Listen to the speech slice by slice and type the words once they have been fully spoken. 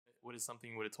what is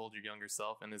something you would have told your younger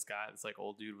self? And this guy, this like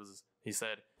old dude he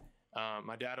said,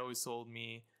 my dad always told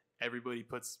me everybody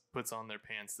puts on their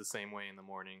pants the same way in the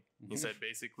morning. He said,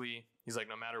 basically, he's like,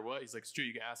 no matter what, he's like, it's true.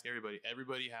 You can ask everybody.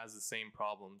 Everybody has the same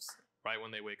problems right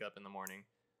when they wake up in the morning.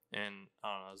 And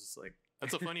I don't know, I was just like,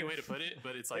 that's a funny way to put it,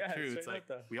 but it's like true. It's like,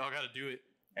 we all got to do it.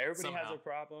 Everybody somehow has a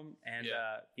problem. And,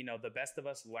 the best of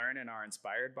us learn and are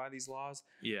inspired by these laws,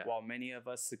 while many of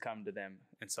us succumb to them.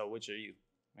 And so which are you?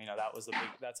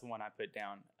 That's the one I put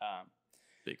down.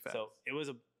 Big facts. So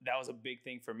that was a big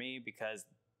thing for me, because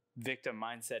victim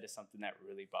mindset is something that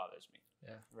really bothers me.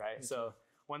 Yeah. Right. So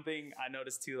one thing I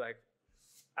noticed too, like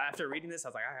after reading this, I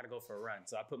was like, I got to go for a run.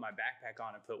 So I put my backpack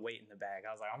on and put weight in the bag.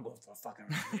 I was like, I'm going for a fucking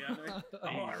run. You know what I mean?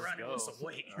 I'm going to run with some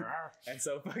weight. And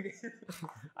so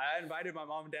I invited my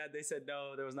mom and dad. They said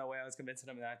no, there was no way. I was convincing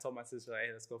them. And I told my sister, like,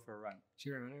 hey, let's go for a run.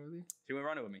 She went running with you? She went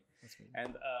running with me. That's good.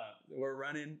 And we're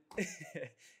running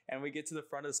and we get to the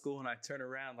front of the school and I turn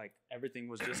around like everything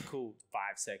was just cool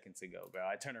 5 seconds ago, bro.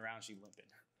 I turn around, she limping.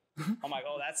 I'm like,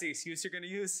 oh, that's the excuse you're going to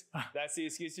use? That's the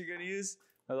excuse you're going to use?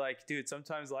 I'm like, dude,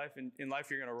 sometimes in life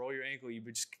you're going to roll your ankle. You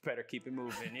just better keep it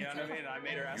moving. You know what I mean? And I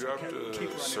made her ask you me, have keep to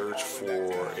running search for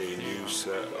a new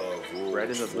set of rules. Bread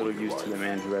is of little use to the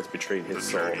man who has betrayed his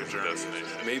soul.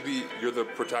 Maybe you're the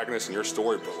protagonist in your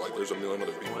story, but like there's a million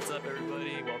other people. What's up,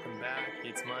 everybody? Welcome back.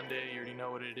 It's Monday. You already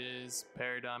know what it is.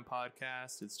 Paradigm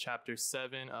Podcast. It's chapter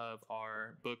 7 of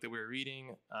our book that we're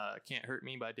reading, Can't Hurt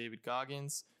Me by David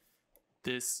Goggins.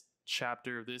 This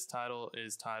chapter of this title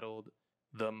is titled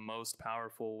The Most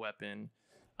Powerful Weapon.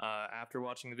 After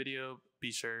watching the video,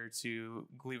 be sure to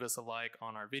leave us a like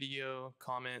on our video,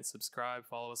 comment, subscribe,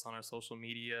 follow us on our social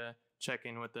media, check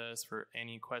in with us for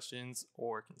any questions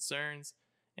or concerns.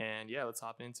 And yeah, let's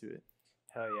hop into it.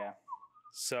 Hell yeah.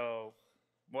 So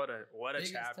what a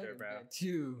chapter, bro.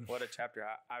 What a chapter.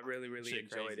 I really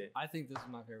enjoyed it. I think this is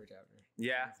my favorite chapter.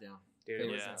 Yeah. Hands down. Dude,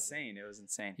 it was insane. It was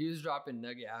insane. He was dropping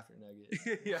nugget after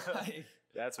nugget. Yeah,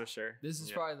 that's for sure. This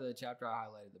is probably the chapter I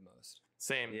highlighted the most.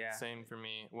 Same for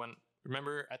me.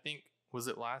 Remember, I think, was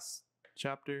it last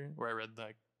chapter where I read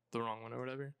like the wrong one or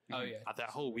whatever? Oh yeah.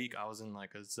 That whole week I was in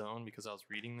like a zone because I was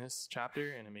reading this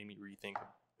chapter and it made me rethink a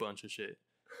bunch of shit.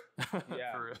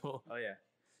 Yeah. For real. Oh yeah.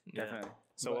 Definitely. Yeah.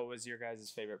 So what was your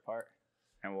guys' favorite part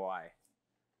and why?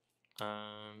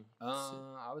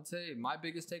 I would say my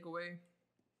biggest takeaway,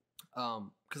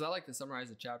 because I like to summarize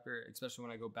the chapter, especially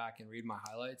when I go back and read my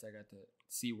highlights. I got to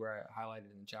see where I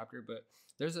highlighted in the chapter, but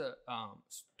there's a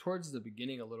towards the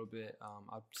beginning a little bit.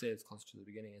 I'd say it's closer to the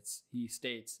beginning.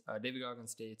 David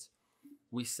Goggins states,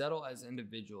 "We settle as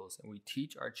individuals, and we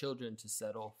teach our children to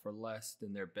settle for less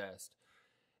than their best,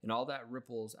 and all that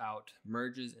ripples out,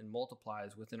 merges and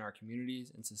multiplies within our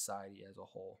communities and society as a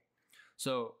whole."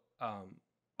 So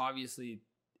obviously,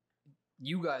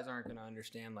 you guys aren't going to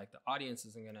understand, like the audience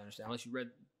isn't going to understand unless you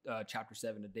read chapter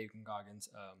 7 of David Goggins,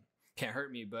 Can't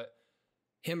Hurt Me, but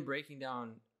him breaking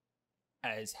down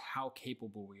as how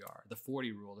capable we are, the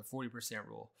 40 rule, the 40%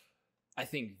 rule. I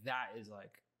think that is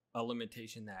like a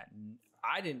limitation that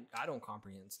I don't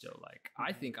comprehend still. Like,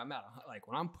 I think I'm at, like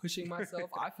when I'm pushing myself,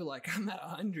 I feel like I'm at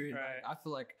 100. Right. Like, I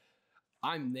feel like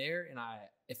I'm there, and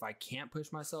if I can't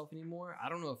push myself anymore, I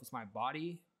don't know if it's my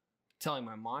body telling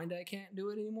my mind I can't do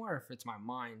it anymore, or if it's my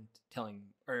mind telling,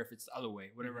 or if it's the other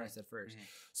way, whatever I said first.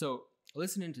 So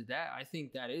listening to that, I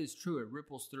think that is true. It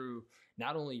ripples through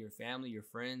not only your family, your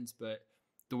friends, but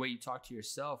the way you talk to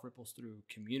yourself ripples through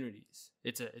communities.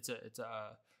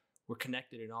 We're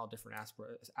connected in all different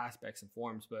aspects and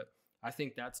forms, but I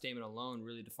think that statement alone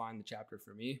really defined the chapter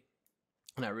for me.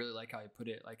 And I really like how he put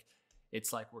it. Like,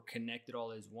 it's like we're connected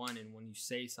all as one. And when you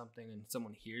say something and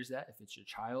someone hears that, if it's your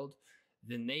child,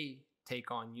 then they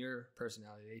take on your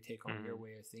personality. They take on your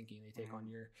way of thinking. They take on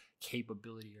your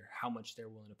capability or how much they're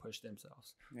willing to push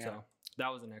themselves. Yeah. So that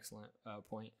was an excellent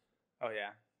point. Oh,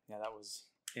 yeah. Yeah, that was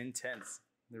intense.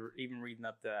 They were even reading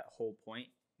up to that whole point,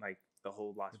 like the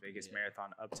whole Las Vegas marathon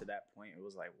up to that point. It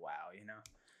was like, wow, you know?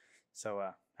 So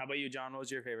how about you, John? What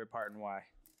was your favorite part and why?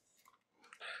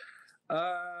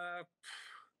 I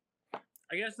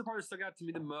guess the part that stuck out to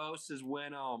me the most is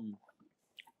when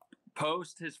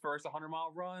Post his first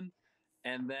 100-mile run,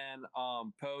 and then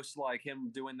Post like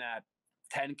him doing that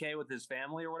 10K with his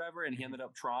family or whatever, and he ended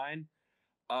up trying.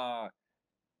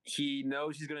 He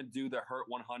knows he's going to do the Hurt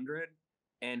 100,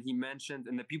 and he mentioned,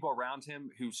 and the people around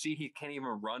him who see he can't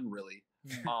even run really,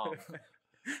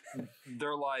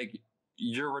 they're like,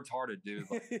 "You're retarded, dude.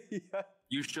 Like,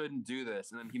 you shouldn't do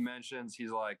this." And then he mentions,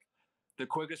 he's like, the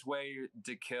quickest way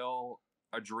to kill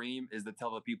a dream is to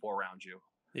tell the people around you.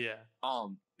 Yeah.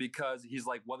 Because he's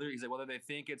like whether they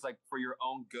think it's like for your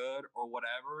own good or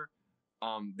whatever,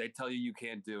 they tell you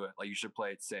can't do it. Like you should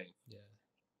play it safe. Yeah.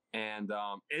 And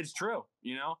it's true,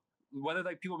 you know, whether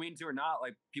like people mean to or not,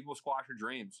 like people squash their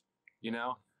dreams, you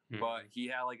know. But he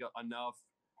had like enough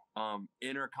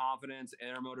inner confidence,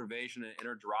 inner motivation, and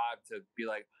inner drive to be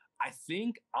like, I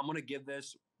think I'm gonna give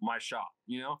this my shot,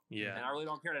 you know. Yeah. And I really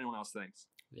don't care what anyone else thinks.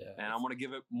 Yeah. And I'm gonna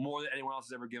give it more than anyone else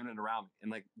has ever given it around me.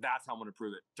 And like that's how I'm gonna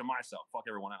prove it to myself. Fuck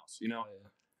everyone else, you know. Oh,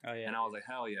 yeah. Oh yeah. And I was like,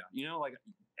 hell yeah, you know, like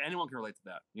anyone can relate to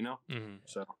that, you know. Mhm.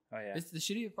 So Oh yeah. It's the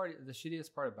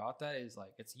shittiest part about that is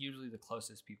like it's usually the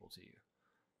closest people to you.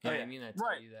 You know what I mean? That tell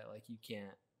Right. you that like you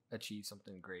can't achieve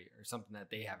something great or something that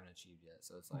they haven't achieved yet.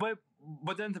 So it's like,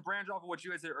 but then to branch off of what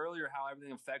you guys said earlier, how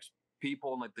everything affects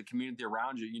people and like the community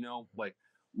around you, you know, like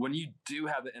when you do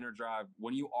have the inner drive,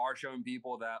 when you are showing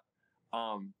people that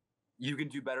you can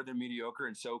do better than mediocre,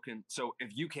 and so if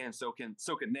you can, so can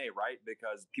they, right?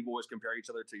 Because people always compare each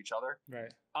other to each other.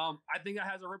 Right. I think that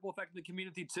has a ripple effect in the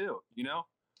community too, you know?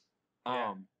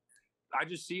 Yeah. I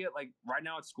just see it like right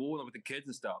now at school and with the kids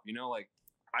and stuff, you know, like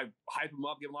I hype them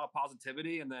up, give them a lot of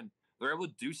positivity, and then they're able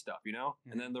to do stuff, you know?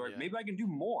 And then they're like, Yeah. maybe I can do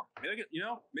more. Maybe I can, you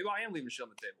know, maybe I am leaving shit on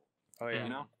the table, Oh yeah. you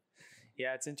know?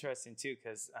 Yeah, it's interesting too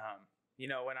because you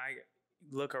know, when I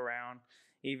look around,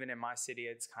 even in my city,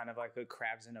 it's kind of like a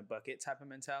crabs in a bucket type of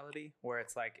mentality where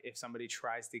it's like if somebody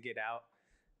tries to get out,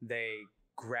 they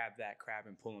grab that crab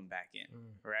and pull them back in,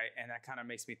 right? And that kind of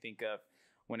makes me think of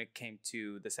when it came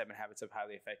to the 7 Habits of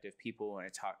Highly Effective People, and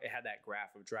it had that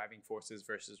graph of driving forces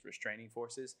versus restraining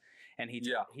forces, and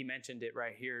he mentioned it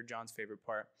right here, John's favorite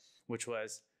part, which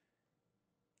was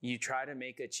you try to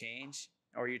make a change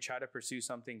or you try to pursue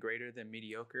something greater than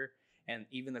mediocre, and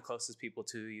even the closest people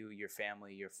to you, your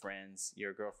family, your friends,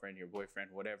 your girlfriend, your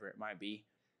boyfriend, whatever it might be,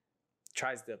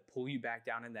 tries to pull you back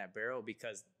down in that barrel,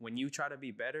 because when you try to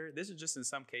be better, this is just in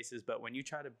some cases, but when you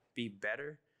try to be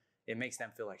better, it makes them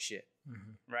feel like shit,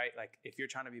 right? Like if you're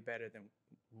trying to be better, then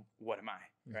what am I,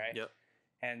 right? Yep.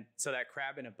 And so that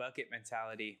crab in a bucket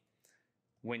mentality,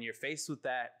 when you're faced with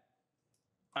that,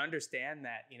 understand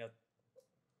that, you know,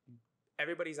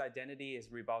 everybody's identity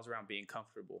revolves around being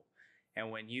comfortable. And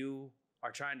when you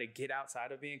are trying to get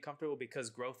outside of being comfortable, because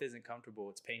growth isn't comfortable,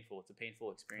 it's painful. It's a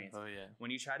painful experience. Oh yeah.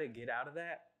 When you try to get out of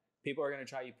that, people are going to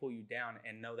try to pull you down,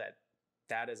 and know that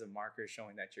that is a marker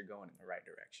showing that you're going in the right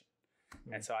direction.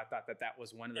 And so I thought that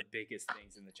was one of the biggest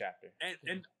things in the chapter.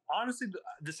 And honestly,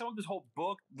 the sum of this whole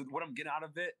book, what I'm getting out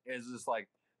of it is just like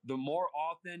the more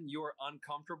often you're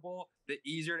uncomfortable, the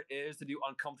easier it is to do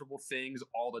uncomfortable things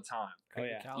all the time. Oh,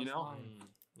 yeah. Callous You know? mind.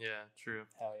 Yeah, true.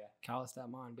 Hell yeah. Callous that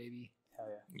mind, baby. Hell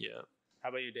yeah. Yeah. How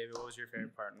about you, David? What was your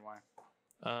favorite part and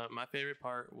why? My favorite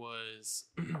part was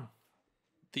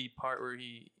the part where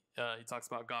he talks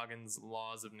about Goggins'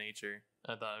 laws of nature.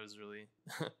 I thought it was really,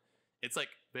 it's like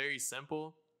very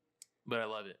simple, but I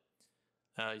love it.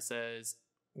 He says,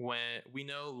 when we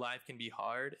know life can be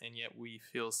hard, and yet we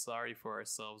feel sorry for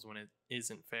ourselves when it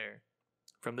isn't fair.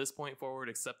 From this point forward,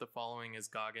 accept the following as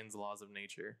Goggins' laws of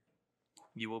nature.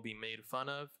 You will be made fun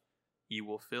of. You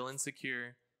will feel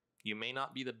insecure. You may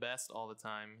not be the best all the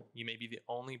time. You may be the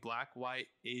only black, white,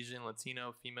 Asian,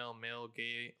 Latino, female, male,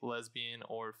 gay, lesbian,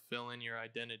 or fill in your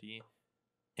identity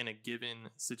in a given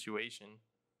situation.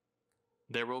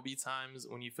 There will be times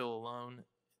when you feel alone,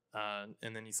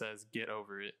 and then he says, get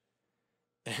over it.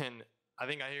 And I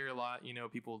think I hear a lot, you know,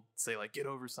 people say like, get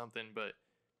over something, but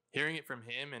hearing it from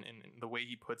him and the way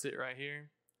he puts it right here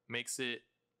makes it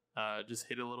just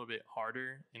hit a little bit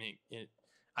harder. And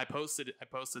I posted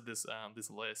this this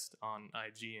list on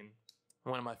IG, and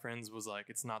one of my friends was like,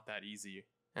 it's not that easy.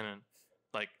 And then,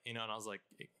 like, you know, and I was like,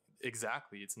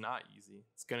 exactly, it's not easy.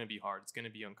 It's going to be hard. It's going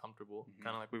to be uncomfortable,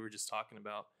 kind of like we were just talking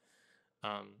about.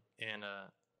 I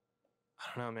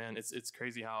don't know, man, it's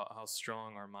crazy how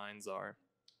strong our minds are.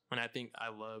 And I think I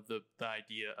love the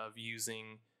idea of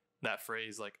using that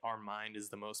phrase, like, our mind is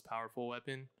the most powerful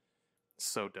weapon.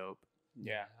 So dope.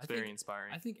 Yeah. It's very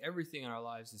inspiring. I think everything in our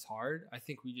lives is hard. I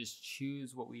think we just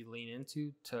choose what we lean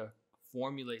into to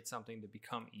formulate something to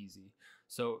become easy.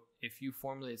 So if you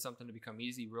formulate something to become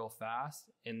easy real fast,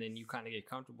 and then you kind of get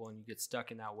comfortable and you get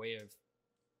stuck in that way of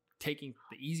taking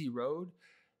the easy road,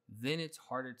 then it's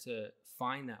harder to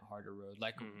find that harder road.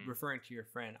 Like referring to your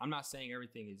friend, I'm not saying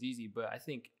everything is easy, but I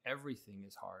think everything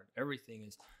is hard. Everything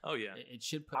is. Oh yeah. It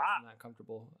should put us in that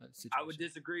comfortable situation. I would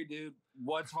disagree, dude.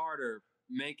 What's harder,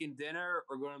 making dinner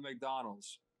or going to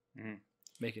McDonald's?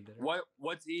 Making dinner.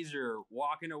 What's easier,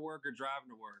 walking to work or driving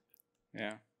to work?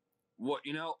 Yeah. What,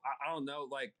 you know, I don't know.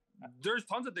 Like, there's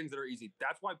tons of things that are easy.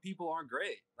 That's why people aren't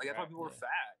great. Like, that's why people are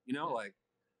fat. You know, like,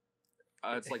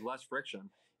 it's like less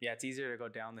friction. Yeah, it's easier to go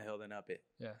down the hill than up it.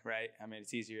 Yeah. Right? I mean,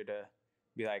 it's easier to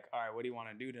be like, all right, what do you want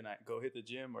to do tonight? Go hit the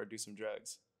gym or do some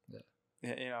drugs? Yeah.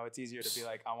 You know, it's easier to be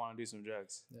like, I want to do some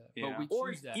drugs. Yeah. You But know? we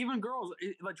Or choose that. even girls,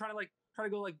 like try to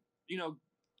go like, you know,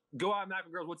 go out and act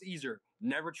with girls. What's easier?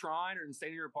 Never trying or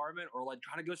staying in your apartment, or like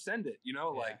trying to go send it, you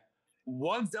know, Yeah. like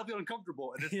one's definitely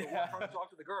uncomfortable and it's the Yeah. one trying to talk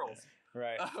to the girls.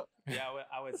 Right. Yeah,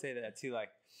 I would say that too. Like,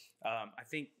 I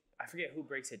think, I forget who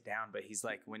breaks it down, but he's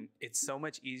like, when it's so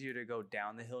much easier to go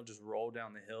down the hill, just roll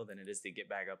down the hill than it is to get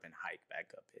back up and hike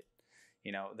back up it.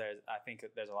 You know, I think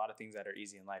there's a lot of things that are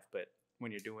easy in life, but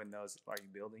when you're doing those, are you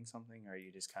building something or are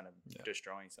you just kind of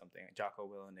destroying something? Jocko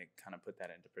Willink kind of put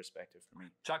that into perspective for me.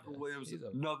 Chocolate Yeah, Williams, he's a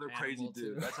another crazy animal,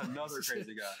 too. dude. That's another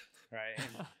crazy guy. Right.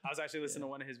 And I was actually listening to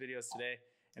one of his videos today,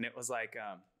 and it was like,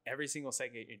 every single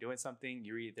second you're doing something,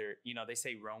 you're either, you know, they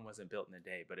say Rome wasn't built in a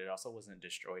day, but it also wasn't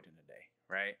destroyed in a day,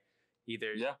 right?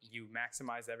 Either you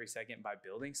maximize every second by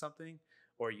building something,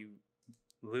 or you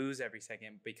lose every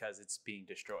second because it's being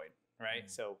destroyed, right?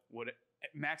 So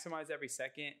maximize every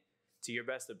second to your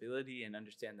best ability and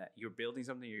understand that you're building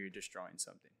something or you're destroying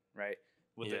something, right?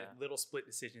 With the little split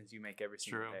decisions you make every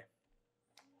single day.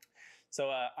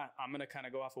 So I'm going to kind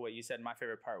of go off of what you said. My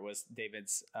favorite part was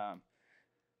David's,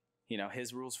 you know,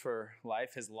 his rules for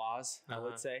life, his laws, I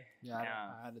would say. Yeah,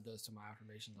 I added those to my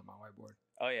affirmations on my whiteboard.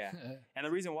 Oh, yeah. And the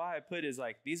reason why I put is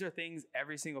like, these are things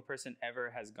every single person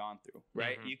ever has gone through,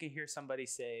 right? You can hear somebody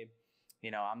say, you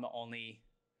know, I'm the only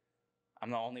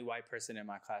white person in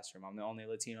my classroom. I'm the only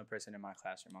Latino person in my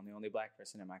classroom. I'm the only black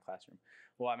person in my classroom.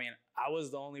 Well, I mean, I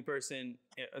was the only person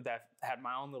that had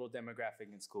my own little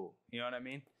demographic in school. You know what I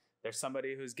mean? There's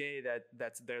somebody who's gay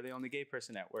they're the only gay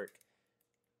person at work.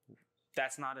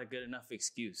 That's not a good enough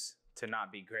excuse to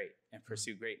not be great and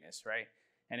pursue greatness, right?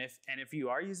 And if you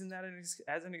are using that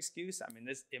as an excuse, I mean,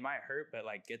 it might hurt, but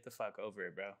like, get the fuck over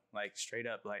it, bro. Like, straight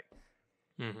up, like.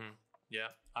 Yeah,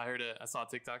 I saw a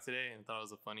TikTok today and thought it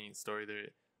was a funny story.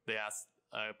 They asked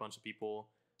a bunch of people,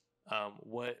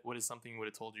 what is something you would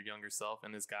have told your younger self?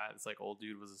 And this guy, this like old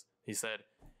dude, he said,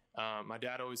 my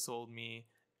dad always told me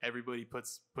everybody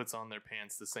puts on their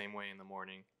pants the same way in the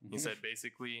morning. He said,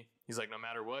 basically, he's like, no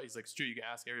matter what, he's like, it's true, you can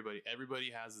ask everybody.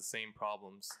 Everybody has the same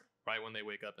problems right when they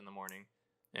wake up in the morning.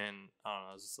 And I don't know,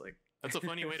 I was just like, that's a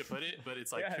funny way to put it, but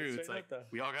it's like true. It's like,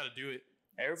 we all got to do it.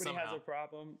 Everybody somehow has a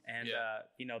problem, and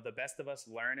you know, the best of us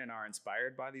learn and are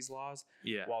inspired by these laws,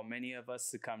 while many of us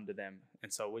succumb to them.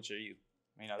 And so, which are you?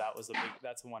 You know,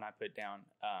 that's the one I put down.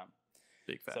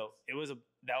 Big fact. So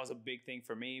that was a big thing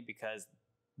for me, because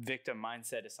victim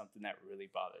mindset is something that really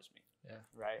bothers me. Yeah.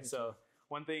 Right. So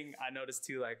one thing I noticed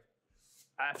too, like,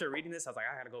 after reading this, I was like,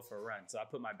 I gotta go for a run. So I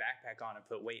put my backpack on and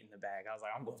put weight in the bag. I was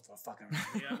like, I'm going for a fucking run.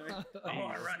 You know what I mean? I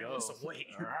want to run with some weight.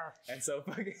 And so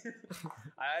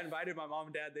I invited my mom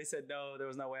and dad. They said no, there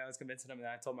was no way I was convincing them. And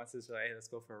I told my sister, hey, let's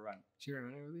go for a run. She ran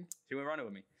running with you? She went running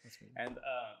with me. That's good. And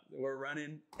we're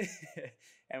running,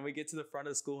 and we get to the front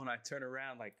of the school, and I turn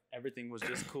around like everything was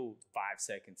just cool 5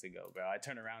 seconds ago, bro. I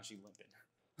turn around, she limping.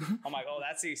 I'm like, oh,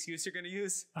 that's the excuse you're gonna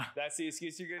use? That's the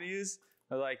excuse you're gonna use?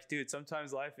 They're like, dude,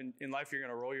 sometimes in life you're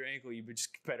gonna roll your ankle. You just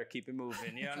better keep it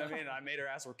moving. You know what I mean? I made her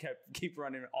ass keep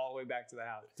running all the way back to the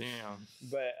house. Damn.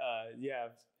 But yeah,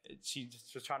 she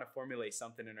just was trying to formulate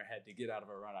something in her head to get out of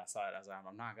a run. I saw it. I was like,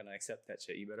 I'm not gonna accept that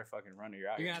shit. You better fucking run, or you're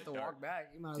out. You're gonna have to walk back.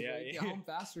 You might as well get home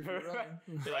faster if you're running.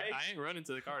 You're like, I ain't running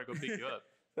to the car to go pick you up.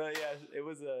 But yeah, it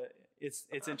was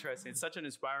it's interesting. It's such an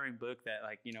inspiring book that,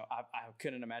 like, you know, I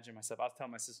couldn't imagine myself. I was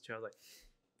telling my sister, I was like,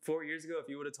 4 years ago, if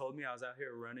you would have told me I was out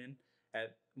here running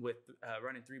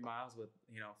running 3 miles with,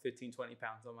 you know, 15, 20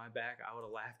 pounds on my back, I would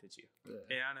have laughed at you. Yeah.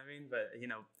 You know what I mean? But, you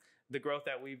know, the growth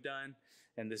that we've done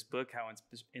and this book, how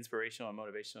inspirational and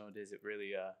motivational it is, it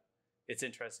really, it's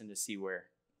interesting to see where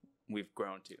we've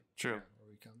grown to. True. Yeah, where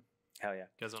we come. Hell yeah.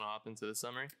 You guys want to hop into the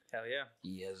summary? Hell yeah.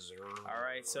 Yes, sir. All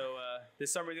right. So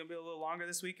this summary is going to be a little longer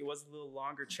this week. It was a little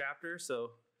longer chapter,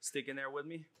 so stick in there with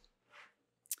me.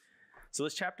 So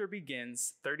this chapter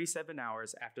begins 37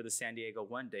 hours after the San Diego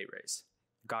one-day race.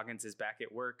 Goggins is back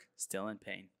at work, still in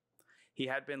pain. He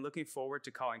had been looking forward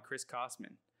to calling Chris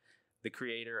Kosman, the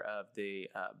creator of the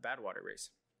Badwater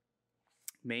race.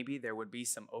 Maybe there would be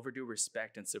some overdue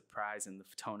respect and surprise in the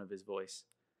tone of his voice.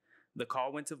 The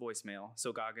call went to voicemail,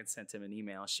 so Goggins sent him an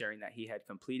email sharing that he had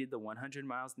completed the 100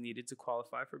 miles needed to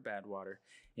qualify for Badwater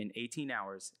in 18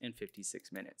 hours and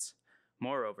 56 minutes.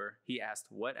 Moreover, he asked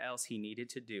what else he needed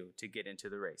to do to get into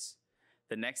the race.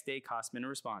 The next day, Kosman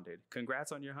responded,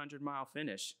 "Congrats on your 100-mile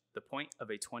finish. The point of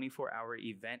a 24-hour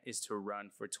event is to run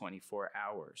for 24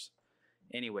 hours.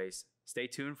 Anyways, stay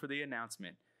tuned for the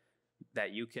announcement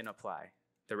that you can apply.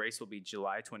 The race will be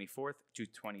July 24th to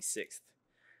 26th.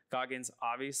 Goggins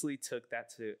obviously took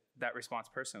that response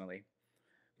personally,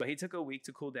 but he took a week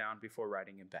to cool down before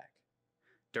riding it back.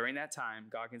 During that time,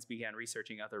 Goggins began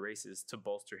researching other races to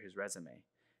bolster his resume.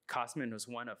 Kosman was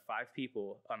one of 5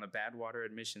 people on the Badwater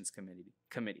Admissions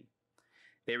Committee.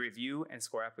 They review and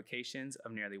score applications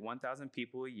of nearly 1,000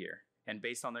 people a year, and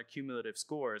based on their cumulative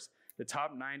scores, the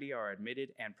top 90 are admitted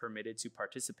and permitted to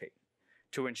participate.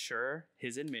 To ensure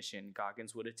his admission,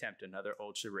 Goggins would attempt another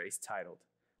ultra race titled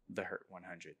the Hurt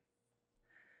 100.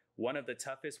 One of the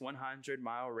toughest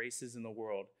 100-mile races in the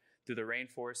world through the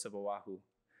rainforests of Oahu.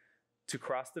 To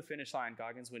cross the finish line,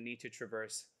 Goggins would need to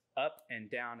traverse up and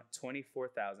down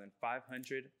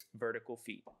 24,500 vertical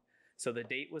feet. So the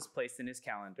date was placed in his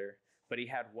calendar, but he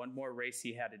had one more race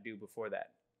he had to do before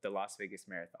that, the Las Vegas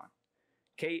Marathon.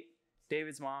 Kate,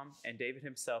 David's mom, and David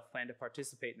himself planned to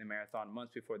participate in the marathon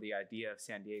months before the idea of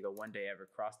San Diego one day ever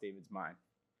crossed David's mind.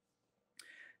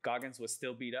 Goggins was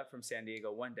still beat up from San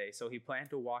Diego one day, so he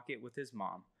planned to walk it with his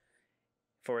mom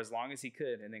for as long as he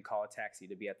could and then call a taxi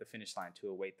to be at the finish line to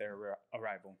await their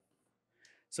arrival.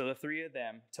 So the 3 of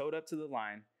them towed up to the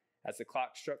line as the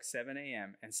clock struck 7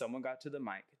 a.m. and someone got to the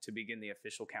mic to begin the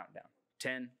official countdown.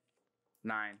 10,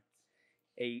 9,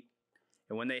 8,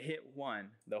 and when they hit 1,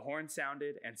 the horn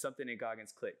sounded and something in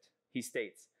Goggins clicked. He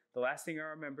states, "The last thing I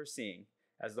remember seeing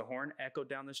as the horn echoed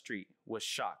down the street was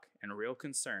shock and real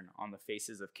concern on the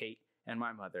faces of Kate and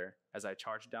my mother as I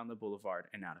charged down the boulevard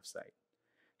and out of sight.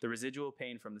 The residual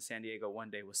pain from the San Diego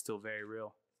one day was still very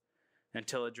real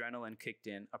until adrenaline kicked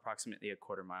in approximately a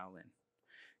quarter mile in.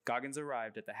 Goggins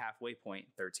arrived at the halfway point,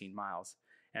 13 miles,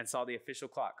 and saw the official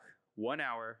clock, 1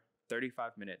 hour,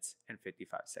 35 minutes, and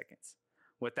 55 seconds.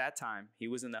 With that time, he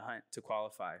was in the hunt to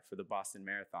qualify for the Boston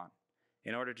Marathon.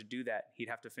 In order to do that, he'd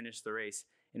have to finish the race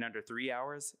in under 3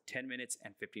 hours, 10 minutes,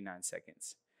 and 59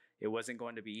 seconds. It wasn't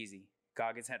going to be easy.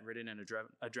 Goggins had ridden an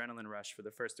adrenaline rush for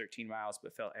the first 13 miles,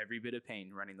 but felt every bit of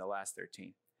pain running the last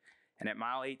 13. And at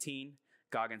mile 18,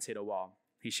 Goggins hit a wall.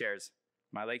 He shares,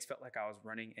 "My legs felt like I was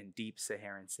running in deep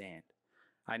Saharan sand.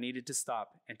 I needed to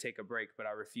stop and take a break, but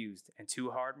I refused, and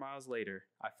 2 hard miles later,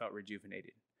 I felt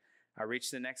rejuvenated. I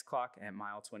reached the next clock at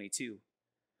mile 22.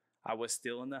 I was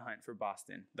still in the hunt for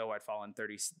Boston, though I'd fallen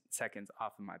 30 seconds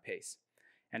off of my pace.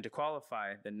 And to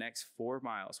qualify, the next 4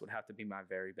 miles would have to be my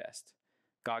very best.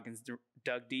 Goggins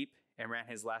dug deep and ran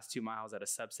his last 2 miles at a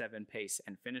sub-7 pace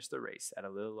and finished the race at a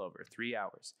little over 3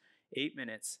 hours, 8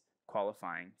 minutes,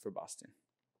 qualifying for Boston.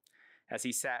 As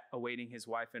he sat awaiting his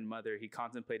wife and mother, he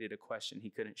contemplated a question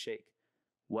he couldn't shake.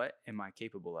 What am I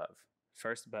capable of?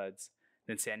 First Buds,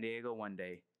 then San Diego one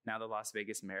day, now the Las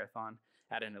Vegas Marathon,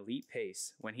 at an elite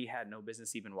pace when he had no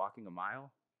business even walking a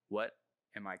mile? What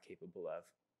am I capable of?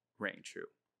 Rang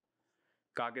true."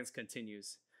 Goggins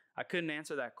continues, "I couldn't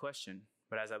answer that question,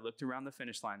 but as I looked around the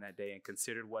finish line that day and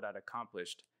considered what I'd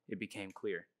accomplished, it became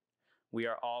clear. We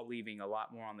are all leaving a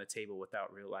lot more on the table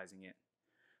without realizing it.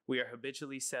 We are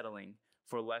habitually settling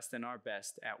for less than our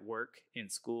best at work, in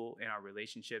school, in our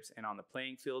relationships, and on the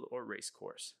playing field or race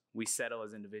course. We settle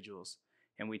as individuals,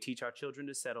 and we teach our children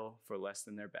to settle for less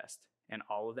than their best. And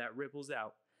all of that ripples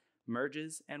out,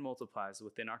 merges, and multiplies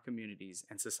within our communities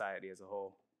and society as a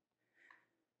whole.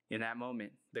 In that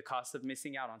moment, the cost of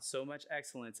missing out on so much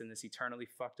excellence in this eternally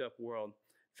fucked up world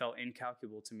felt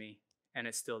incalculable to me, and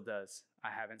it still does.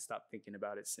 I haven't stopped thinking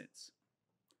about it since."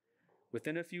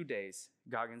 Within a few days,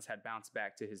 Goggins had bounced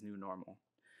back to his new normal,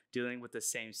 dealing with the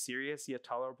same serious yet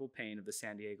tolerable pain of the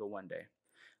San Diego one day.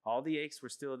 All the aches were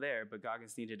still there, but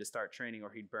Goggins needed to start training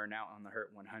or he'd burn out on the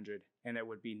Hurt 100, and there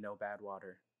would be no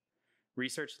Badwater.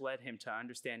 Research led him to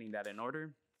understanding that in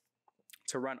order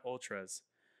to run ultras,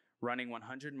 running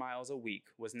 100 miles a week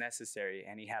was necessary,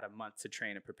 and he had a month to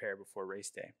train and prepare before race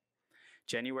day.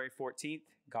 January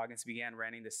 14th, Goggins began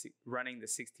running the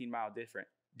 16-mile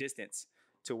distance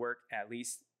to work at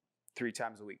least 3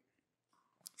 times a week.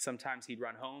 Sometimes he'd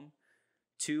run home,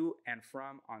 to and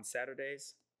from on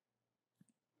Saturdays.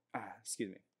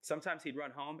 Sometimes he'd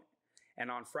run home, and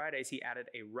on Fridays he added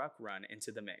a ruck run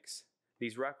into the mix.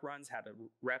 These ruck runs had a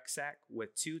rucksack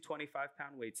with 2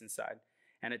 25-pound weights inside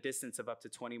and a distance of up to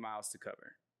 20 miles to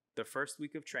cover. The first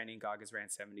week of training, Goggins ran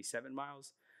 77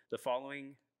 miles. The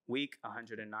following week,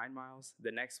 109 miles.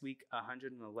 The next week,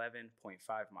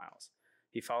 111.5 miles.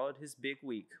 He followed his big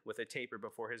week with a taper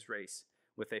before his race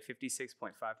with a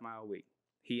 56.5-mile week.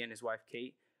 He and his wife,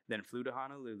 Kate, then flew to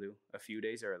Honolulu a few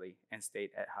days early and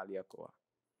stayed at Haleakala.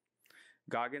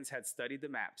 Goggins had studied the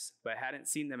maps, but hadn't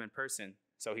seen them in person,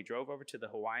 so he drove over to the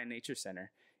Hawaiian Nature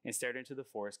Center and stared into the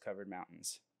forest-covered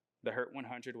mountains. The Hurt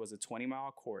 100 was a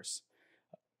 20-mile course,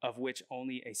 of which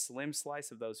only a slim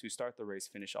slice of those who start the race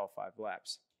finish all 5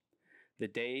 laps. The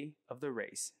day of the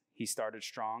race, he started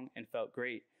strong and felt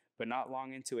great, But not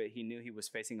long into it, he knew he was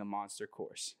facing a monster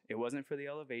course. It wasn't for the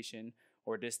elevation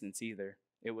or distance either.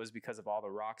 It was because of all the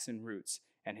rocks and roots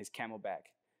and his camelback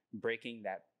breaking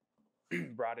that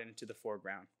brought it into the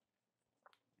foreground.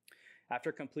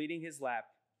 After completing his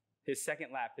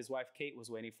second lap, his wife Kate was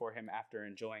waiting for him after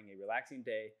enjoying a relaxing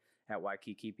day at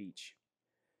Waikiki Beach.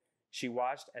 She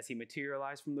watched as he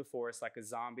materialized from the forest like a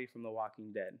zombie from The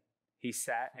Walking Dead. He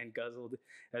sat and guzzled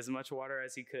as much water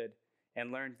as he could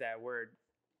and learned that word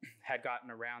had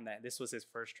gotten around that this was his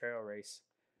first trail race.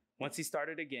 Once he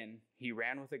started again, he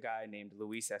ran with a guy named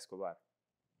Luis Escobar,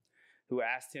 who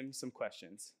asked him some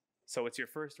questions. So it's your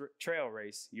first trail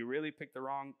race. You really picked the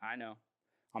wrong. I know.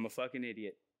 I'm a fucking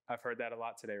idiot. I've heard that a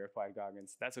lot today, replied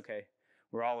Goggins. That's okay.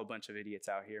 We're all a bunch of idiots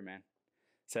out here, man,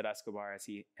 said Escobar as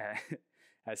he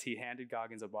handed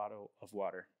Goggins a bottle of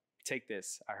water. Take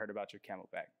this. I heard about your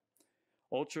camelback.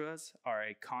 Ultras are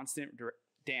a constant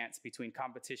dance between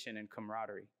competition and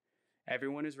camaraderie.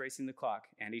 Everyone is racing the clock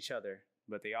and each other,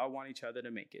 but they all want each other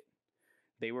to make it.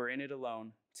 They were in it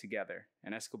alone, together,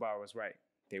 and Escobar was right.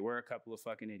 They were a couple of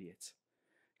fucking idiots.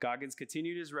 Goggins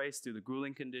continued his race through the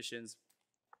grueling conditions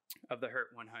of the Hurt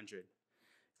 100.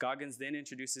 Goggins then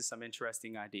introduces some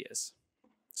interesting ideas.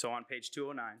 So on page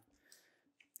 209,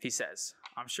 he says,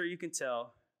 I'm sure you can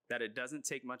tell that it doesn't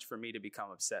take much for me to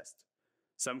become obsessed.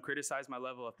 Some criticize my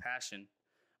level of passion,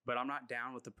 but I'm not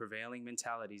down with the prevailing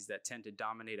mentalities that tend to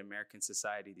dominate American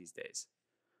society these days.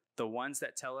 The ones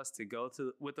that tell us to go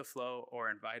with the flow or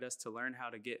invite us to learn how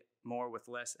to get more with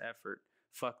less effort.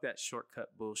 Fuck that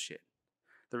shortcut bullshit.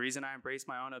 The reason I embrace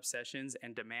my own obsessions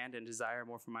and demand and desire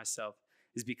more for myself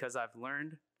is because I've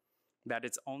learned that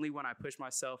it's only when I push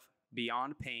myself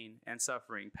beyond pain and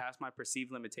suffering, past my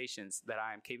perceived limitations, that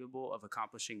I am capable of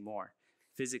accomplishing more,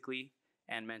 physically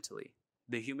and mentally.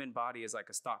 The human body is like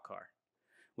a stock car.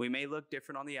 We may look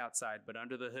different on the outside, but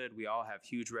under the hood, we all have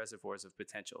huge reservoirs of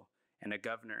potential and a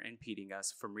governor impeding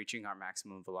us from reaching our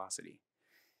maximum velocity.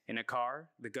 In a car,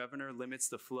 the governor limits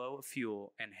the flow of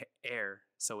fuel and air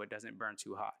so it doesn't burn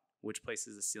too hot, which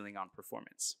places a ceiling on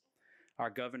performance. Our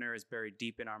governor is buried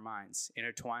deep in our minds,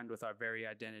 intertwined with our very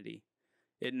identity.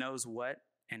 It knows what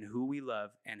and who we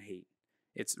love and hate.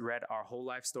 It's read our whole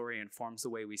life story and forms the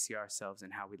way we see ourselves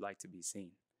and how we'd like to be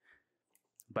seen.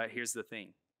 But here's the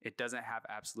thing. It doesn't have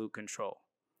absolute control.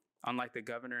 Unlike the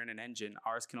governor in an engine,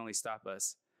 ours can only stop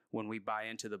us when we buy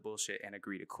into the bullshit and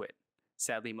agree to quit.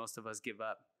 Sadly, most of us give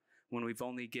up when we've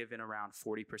only given around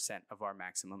 40% of our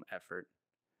maximum effort.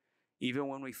 Even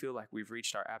when we feel like we've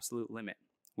reached our absolute limit,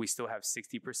 we still have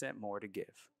 60% more to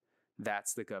give.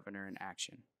 That's the governor in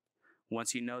action.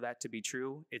 Once you know that to be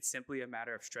true, it's simply a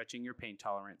matter of stretching your pain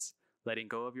tolerance, letting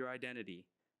go of your identity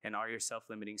and all your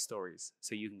self-limiting stories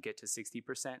so you can get to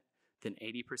 60%, then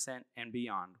 80% and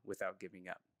beyond without giving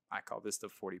up. I call this the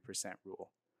 40%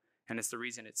 rule. And it's the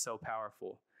reason it's so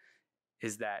powerful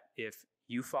is that if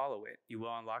you follow it, you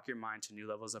will unlock your mind to new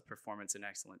levels of performance and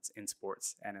excellence in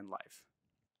sports and in life.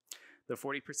 The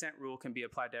 40% rule can be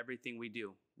applied to everything we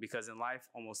do because in life,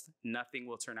 almost nothing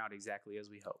will turn out exactly as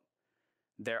we hope.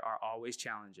 There are always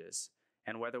challenges,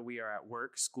 and whether we are at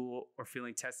work, school, or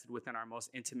feeling tested within our most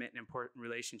intimate and important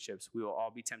relationships, we will all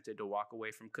be tempted to walk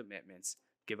away from commitments,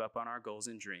 give up on our goals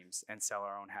and dreams, and sell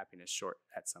our own happiness short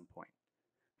at some point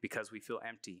because we feel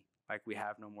empty, like we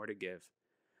have no more to give,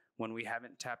 when we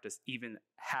haven't tapped us even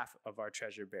half of our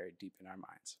treasure buried deep in our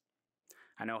minds.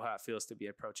 I know how it feels to be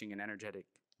approaching an energetic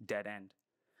dead end.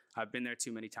 I've been there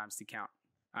too many times to count.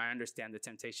 I understand the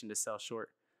temptation to sell short,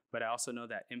 but I also know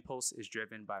that impulse is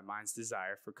driven by mind's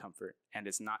desire for comfort, and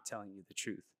it's not telling you the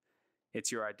truth.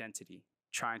 It's your identity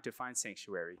trying to find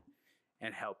sanctuary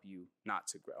and help you not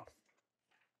to grow.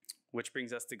 Which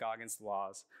brings us to Goggins'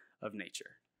 laws of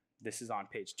nature. This is on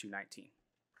page 219.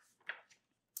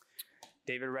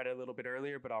 David read it a little bit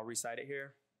earlier, but I'll recite it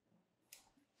here.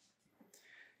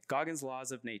 Goggins'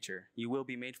 laws of nature. You will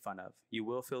be made fun of. You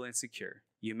will feel insecure.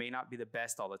 You may not be the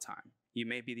best all the time. You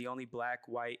may be the only black,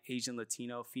 white, Asian,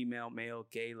 Latino, female, male,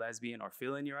 gay, lesbian, or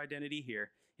fill in your identity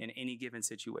here in any given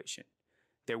situation.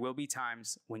 There will be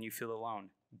times when you feel alone.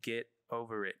 Get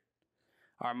over it.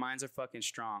 Our minds are fucking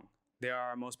strong. They are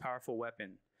our most powerful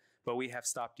weapon, but we have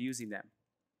stopped using them.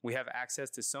 We have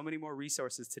access to so many more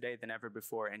resources today than ever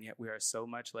before, and yet we are so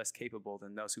much less capable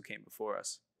than those who came before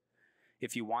us.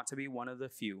 If you want to be one of the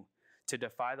few to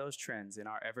defy those trends in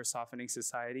our ever-softening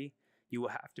society, you will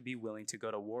have to be willing to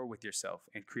go to war with yourself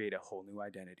and create a whole new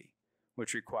identity,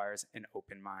 which requires an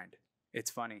open mind. It's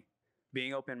funny.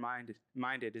 Being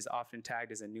open-minded is often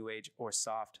tagged as a new age or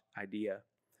soft idea.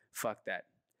 Fuck that.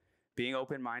 Being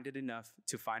open-minded enough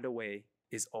to find a way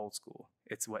is old school.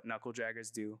 It's what knuckle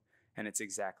draggers do, and it's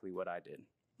exactly what I did.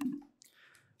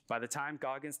 By the time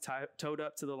Goggins towed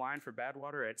up to the line for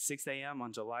Badwater at 6 a.m.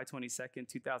 on July 22nd,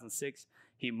 2006,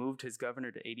 he moved his governor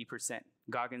to 80%.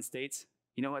 Goggins states,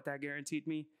 "You know what that guaranteed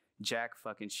me? Jack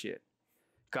fucking shit."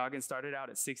 Goggins started out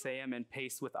at 6 a.m. and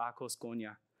paced with Akos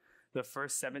Konya, the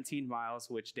first 17 miles,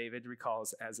 which David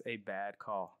recalls as a bad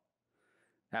call.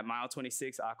 At mile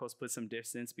 26, Akos put some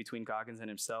distance between Goggins and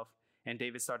himself, and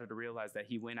David started to realize that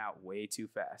he went out way too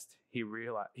fast. He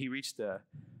reached the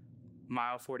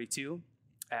mile 42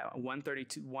 at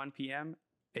 1:31 p.m.,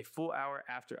 a full hour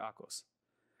after Akos.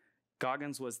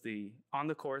 Goggins was on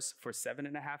the course for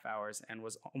 7.5 hours and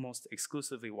was almost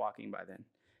exclusively walking by then.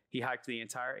 He hiked the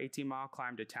entire 18-mile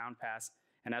climb to Town Pass,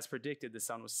 and as predicted, the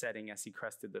sun was setting as he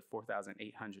crested the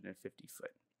 4,850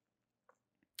 foot.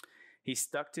 He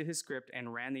stuck to his script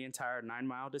and ran the entire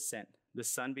 9-mile descent. The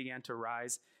sun began to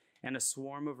rise, and a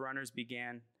swarm of runners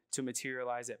began to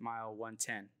materialize at mile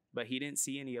 110. But he didn't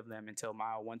see any of them until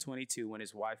mile 122 when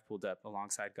his wife pulled up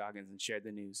alongside Goggins and shared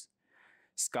the news.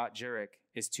 "Scott Jurek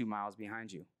is 2 miles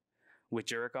behind you." With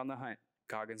Jurek on the hunt,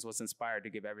 Goggins was inspired to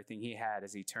give everything he had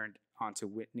as he turned onto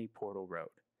Whitney Portal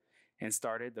Road and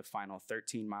started the final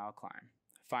 13-mile climb.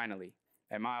 Finally,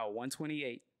 at mile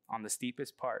 128, on the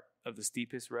steepest part of the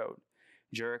steepest road,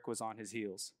 Jurek was on his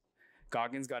heels.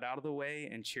 Goggins got out of the way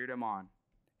and cheered him on.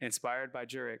 Inspired by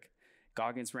Jurek,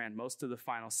 Goggins ran most of the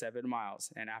final 7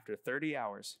 miles, and after 30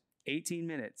 hours, 18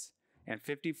 minutes, and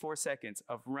 54 seconds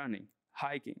of running,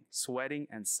 hiking, sweating,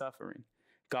 and suffering,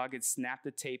 Goggins snapped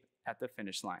the tape at the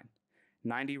finish line.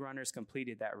 90 runners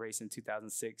completed that race in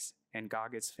 2006, and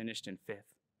Goggins finished in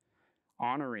 5th,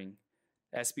 honoring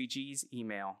SBG's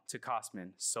email to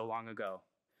Kosman so long ago,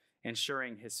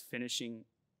 ensuring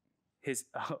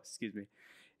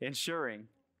ensuring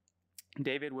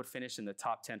David would finish in the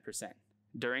top 10%.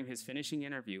 During his finishing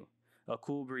interview, a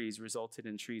cool breeze resulted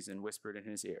in treason whispered in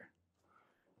his ear.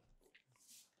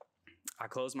 I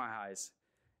closed my eyes,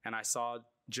 and I saw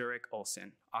Jurek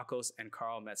Olsen, Akos, and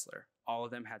Karl Metzler. All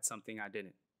of them had something I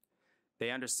didn't.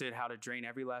 They understood how to drain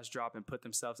every last drop and put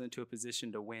themselves into a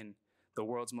position to win the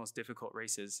world's most difficult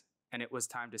races, and it was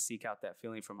time to seek out that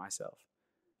feeling for myself.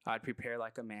 I'd prepare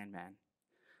like a man.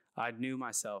 I knew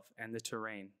myself and the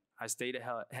terrain. I stayed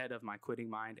ahead of my quitting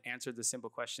mind, answered the simple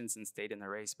questions, and stayed in the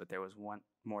race, but there was one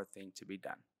more thing to be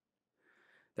done.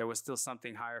 There was still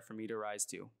something higher for me to rise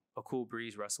to. A cool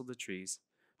breeze rustled the trees,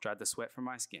 dried the sweat from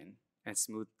my skin, and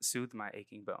soothed my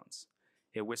aching bones.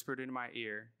 It whispered in my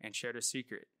ear and shared a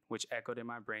secret, which echoed in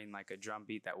my brain like a drum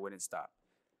beat that wouldn't stop.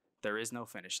 There is no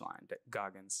finish line,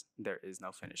 Goggins. There is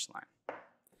no finish line.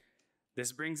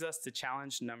 This brings us to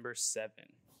challenge number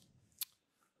 7.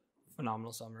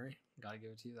 Phenomenal summary. Gotta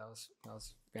give it to you. That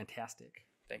was fantastic.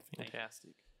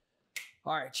 Fantastic.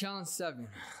 All right, challenge 7.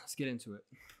 Let's get into it.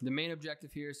 The main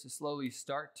objective here is to slowly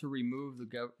start to remove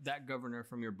that governor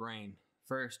from your brain.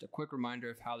 First, a quick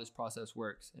reminder of how this process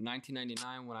works. In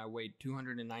 1999, when I weighed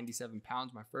 297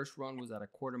 pounds, my first run was at a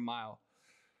quarter mile.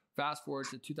 Fast forward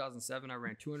to 2007, I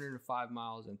ran 205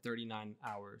 miles in 39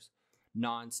 hours,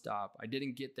 non-stop. I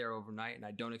didn't get there overnight, and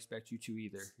I don't expect you to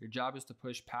either. Your job is to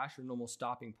push past your normal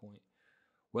stopping point.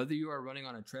 Whether you are running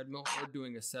on a treadmill or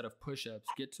doing a set of push-ups,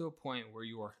 get to a point where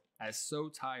you are so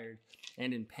tired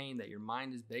and in pain that your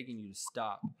mind is begging you to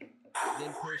stop.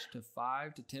 Then push to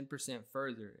 5 to 10%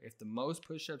 further. If the most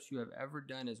push-ups you have ever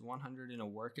done is 100 in a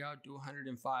workout, do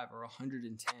 105 or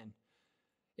 110.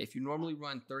 If you normally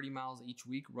run 30 miles each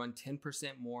week, run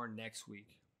 10% more next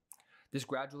week. This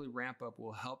gradually ramp up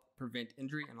will help prevent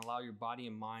injury and allow your body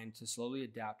and mind to slowly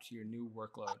adapt to your new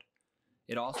workload.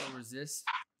 It also resets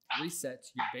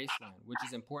your baseline, which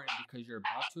is important because you're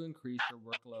about to increase your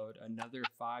workload another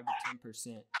 5 to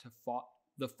 10% to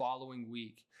the following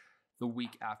week, the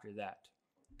week after that.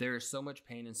 There is so much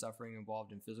pain and suffering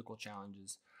involved in physical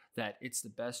challenges that it's the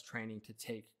best training to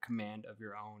take command of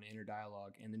your own inner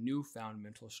dialogue and the newfound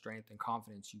mental strength and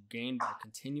confidence you gain by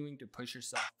continuing to push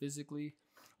yourself physically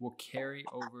will carry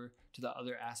over to the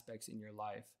other aspects in your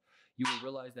life. You will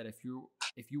realize that if you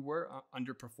were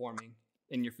underperforming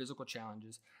in your physical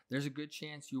challenges, there's a good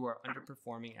chance you are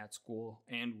underperforming at school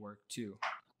and work too.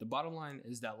 The bottom line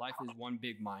is that life is one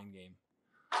big mind game.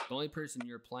 The only person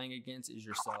you're playing against is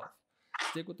yourself.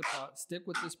 Stick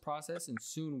with this process, and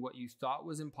soon what you thought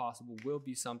was impossible will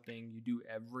be something you do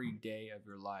every day of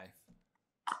your life.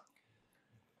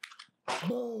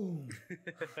 Boom.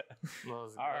 All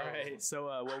right.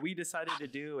 So what we decided to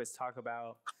do is talk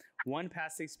about one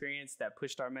past experience that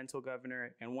pushed our mental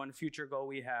governor and one future goal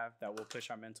we have that will push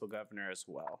our mental governor as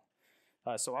well.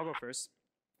 So I'll go first.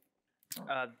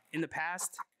 In the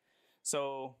past,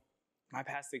 so my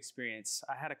past experience,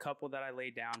 I had a couple that I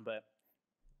laid down, but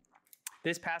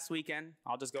This past weekend,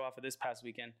 I'll just go off of this past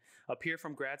weekend. A peer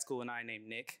from grad school and I named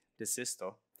Nick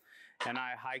DeSisto, and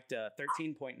I hiked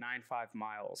 13.95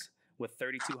 miles with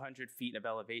 3,200 feet of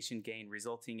elevation gain,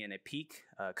 resulting in a peak,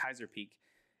 Kaiser Peak,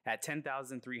 at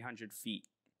 10,300 feet.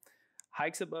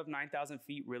 Hikes above 9,000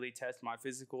 feet really test my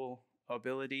physical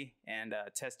ability and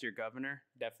test your governor,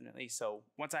 definitely. So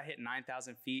once I hit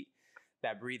 9,000 feet,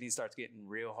 that breathing starts getting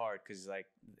real hard because, like,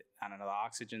 I don't know, the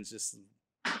oxygen's just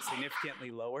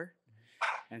significantly lower.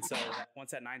 And so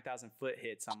once that 9,000 foot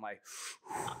hits, I'm like,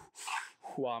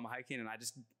 while I'm hiking, and I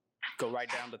just go right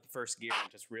down to the first gear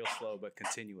and just real slow but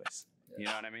continuous. You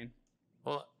know what I mean?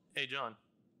 Well, hey, John,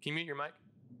 can you mute your mic?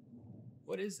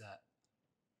 What is that?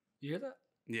 You hear that?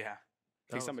 Yeah. I That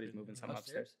think was somebody's good. moving something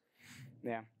upstairs.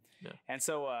 Yeah. And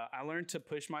so I learned to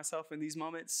push myself in these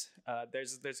moments.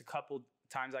 There's a couple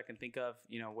times I can think of,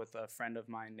 with a friend of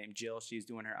mine named Jill. She's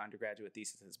doing her undergraduate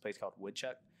thesis at this place called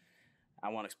Woodchuck. I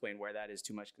won't explain where that is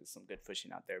too much because some good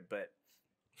fishing out there. But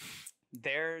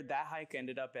that hike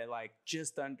ended up at like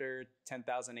just under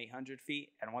 10,800 feet.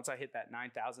 And once I hit that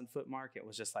 9,000 foot mark, it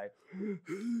was just like, you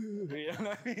know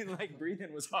what I mean? Like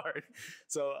breathing was hard.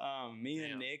 So me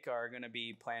and Nick are going to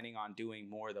be planning on doing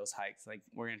more of those hikes. Like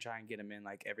we're going to try and get them in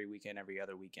like every weekend, every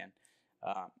other weekend,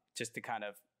 just to kind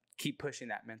of keep pushing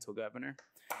that mental governor.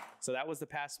 So that was the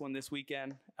past one this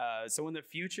weekend. So in the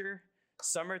future,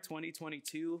 summer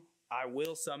 2022, I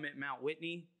will summit Mount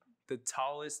Whitney, the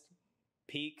tallest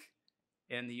peak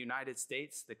in the United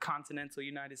States, the continental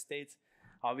United States.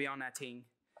 I'll be on that team.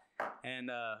 And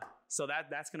so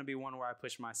that's going to be one where I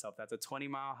push myself. That's a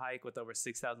 20-mile hike with over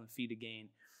 6,000 feet of gain.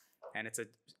 And it's an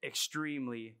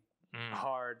extremely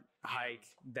hard hike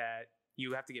that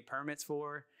you have to get permits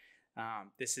for.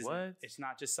 This is it's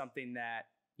not just something that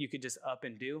you could just up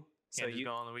and do. So you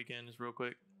go on the weekend just real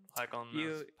quick, hike on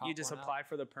you just apply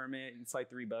for the permit. And it's like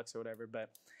 $3 or whatever, but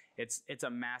it's a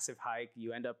massive hike.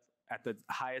 You end up at the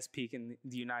highest peak in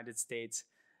the United States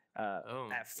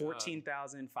at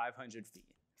 14,500 feet,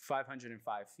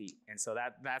 505 feet. And so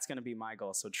that's going to be my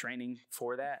goal. So training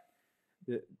for that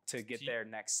to get there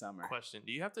next summer. Question: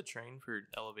 do you have to train for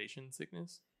elevation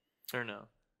sickness, or no?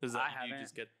 Does I you haven't.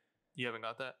 just get? You haven't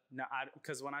got that? No,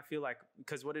 because when I feel like,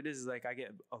 because what it is like I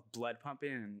get a blood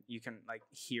pumping and you can like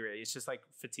hear it. It's just like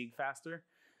fatigue faster.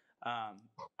 I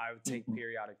would take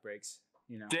periodic breaks.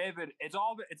 David, it's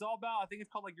all about. I think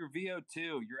it's called like your VO2.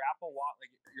 Your Apple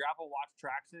Watch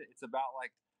tracks it. It's about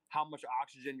like how much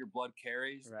oxygen your blood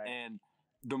carries, Right. and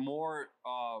the more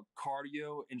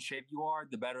cardio in shape you are,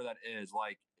 the better that is.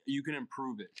 Like you can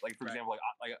improve it. Like for example,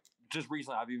 like just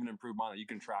recently, I've even improved mine. You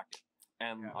can track it,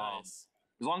 and Nice.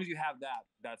 as long as you have that,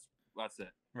 that's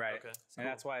it. Right. Okay. And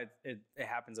that's why it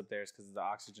happens up there is because the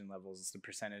oxygen levels, the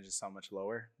percentage is so much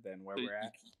lower than where we're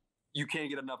at. You can't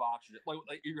get enough oxygen.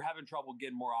 Like you're having trouble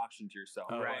getting more oxygen to yourself.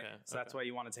 Oh, Right. okay, So that's why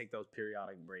you want to take those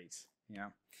periodic breaks,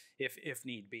 if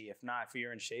need be. If not, if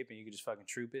you're in shape and you can just fucking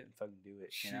troop it and fucking do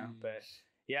it, But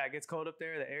yeah, it gets cold up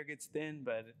there. The air gets thin,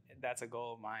 but that's a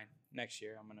goal of mine. Next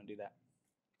year, I'm going to do that.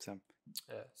 So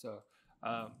Yeah. So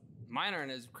mine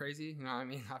aren't as crazy. You know what I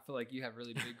mean? I feel like you have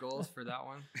really big goals for that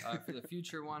one. For the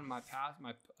future one, my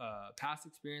past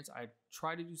experience, I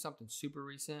try to do something super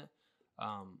recent.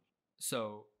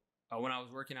 So when I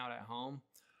was working out at home,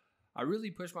 I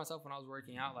really pushed myself when I was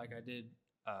working out. Like I did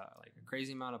like a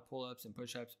crazy amount of pull-ups and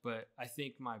push-ups. But I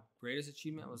think my greatest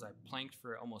achievement was I planked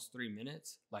for almost 3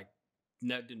 minutes. Like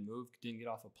didn't move, didn't get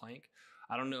off a plank.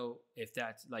 I don't know if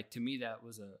that's like, to me, that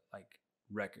was a like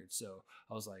record. So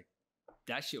I was like,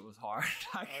 that shit was hard.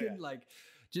 I couldn't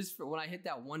just for when I hit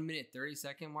that 1 minute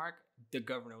 30-second mark, the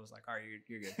governor was like, all right,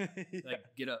 you're good. Like,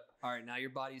 get up. All right, now your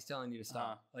body's telling you to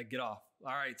stop. Like, get off.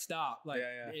 All right, stop. Like,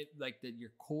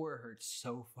 your core hurts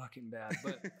so fucking bad.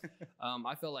 But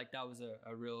I felt like that was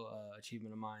a real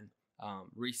achievement of mine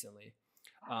recently.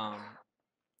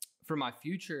 For my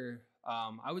future,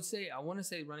 I want to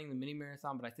say running the mini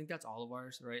marathon, but I think that's all of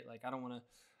ours, right? Like, I don't want to.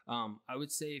 I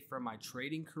would say for my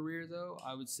trading career, though,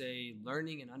 I would say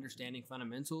learning and understanding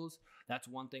fundamentals. That's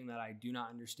one thing that I do not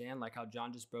understand. Like how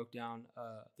John just broke down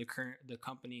the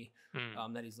company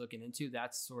that he's looking into.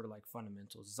 That's sort of like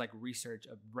fundamentals. It's like research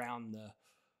around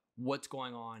what's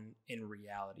going on in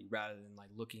reality, rather than like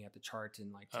looking at the charts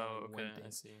and like telling one thing. I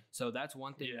see. So that's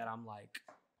one thing that I'm like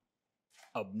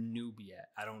a newbie at.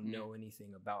 I don't know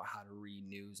anything about how to read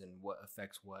news and what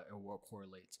affects what or what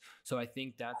correlates. So I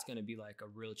think that's going to be like a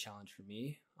real challenge for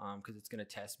me because it's going to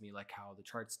test me like how the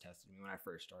charts tested me when I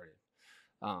first started.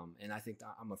 And I think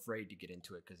I'm afraid to get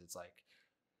into it because it's like,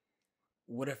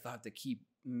 what if I have to keep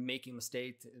making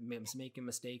mistakes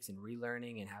and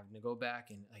relearning and having to go back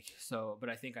and but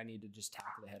I think I need to just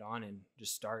tackle it head on and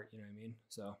just start, you know what I mean?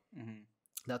 So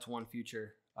that's one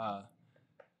future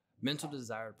mental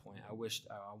desired point I wish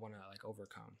I want to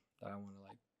overcome, that I want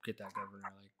to get that governor,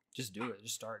 just do it,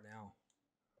 just start now.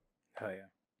 Hell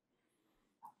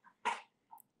yeah.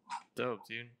 Dope,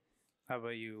 dude. How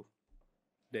about you,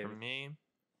 David? For me,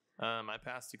 my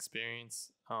past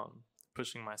experience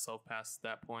pushing myself past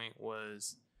that point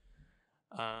was,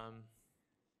 I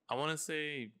want to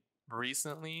say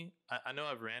recently. I know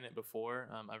I've ran it before.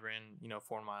 I've ran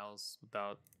 4 miles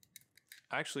without.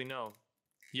 Actually, no.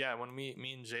 Yeah, when me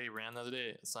and Jay ran the other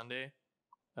day, Sunday.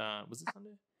 Was it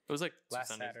Sunday? It was last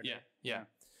Sundays. Saturday. Yeah.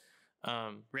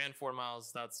 Ran 4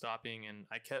 miles without stopping, and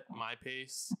I kept my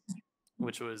pace,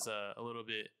 which was a little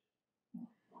bit.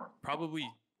 Probably,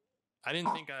 I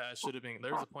didn't think I should have been.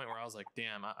 There was a point where I was like,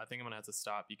 damn, I think I'm going to have to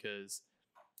stop because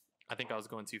I think I was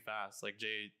going too fast.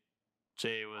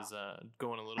 Jay was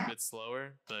going a little bit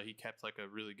slower, but he kept a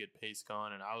really good pace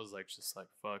going. And I was just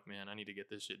fuck, man, I need to get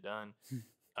this shit done.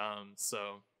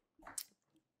 So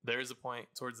there's a point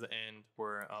towards the end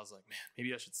where I was like, man,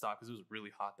 maybe I should stop because it was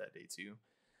really hot that day too.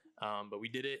 But we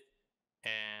did it.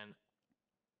 And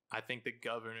I think the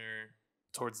governor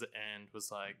towards the end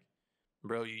was like,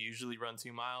 bro, you usually run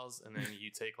 2 miles and then you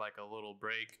take a little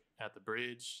break at the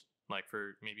bridge,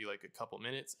 for maybe a couple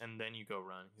minutes, and then you go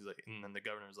run. He's like, and then the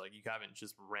governor's like, you haven't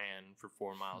just ran for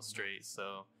 4 miles straight,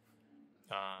 so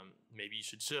maybe you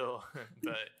should chill.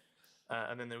 But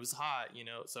and then it was hot,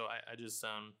 so I just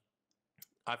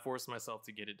I forced myself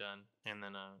to get it done, and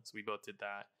then so we both did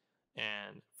that.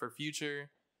 And for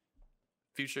future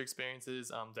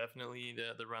experiences, definitely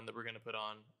the run that we're gonna put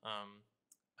on.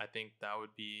 I think that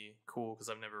would be cool because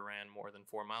I've never ran more than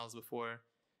 4 miles before.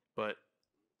 But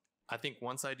I think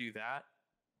once I do that,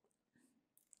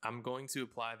 I'm going to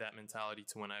apply that mentality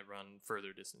to when I run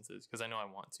further distances because I know I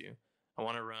want to. I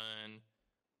want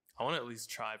to at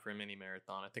least try for a mini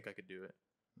marathon. I think I could do it.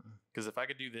 Because if I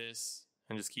could do this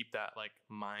and just keep that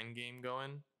mind game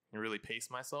going and really pace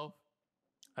myself,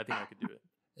 I think I could do it.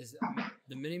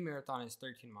 The mini marathon is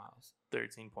 13 miles.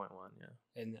 13.1, yeah.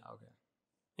 And okay.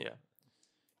 Yeah.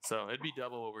 So it'd be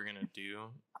double what we're going to do,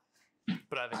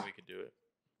 but I think we could do it.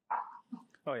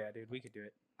 Oh, yeah, dude, we could do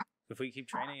it. If we keep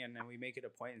training and then we make it a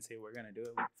point and say we're going to do it,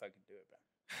 we can fucking do it,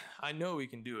 bro. I know we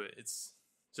can do it. It's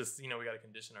just, we got to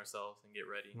condition ourselves and get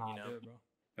ready, Do it, bro.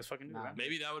 Let's fucking do it, man.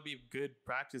 Maybe that would be good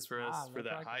practice for us for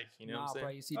that hike. You know what I'm saying?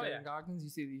 Bro, you see David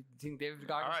Goggins? You think David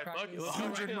Goggins? All right, fuck it. Let's go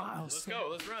 100 right now. miles. Let's go.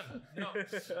 Let's run. No,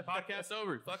 podcast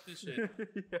over. Fuck this shit.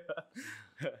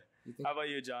 How about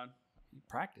you, John? You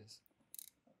practice.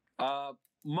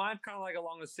 Mine kind of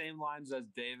along the same lines as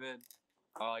David.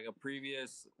 A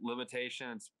previous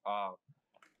limitations,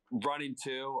 running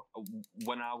too.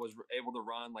 When I was able to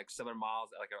run 7 miles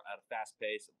at a fast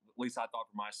pace, at least I thought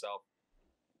for myself,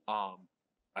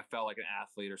 I felt like an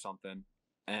athlete or something.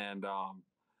 And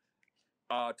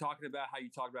talking about how you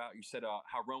said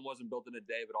how Rome wasn't built in a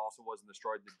day, but also wasn't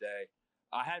destroyed in a day.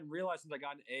 I hadn't realized since I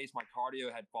got an ACE, my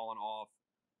cardio had fallen off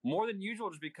more than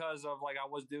usual, just because of I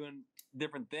was doing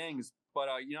different things. But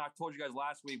I told you guys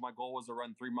last week my goal was to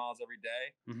run 3 miles every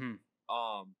day. Mm-hmm.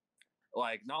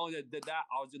 Not only did that,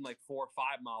 I was doing 4 or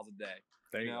 5 miles a day.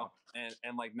 There you go. And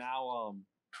now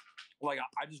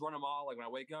I just run a mile when I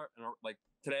wake up, and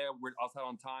today I was out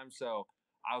on time, so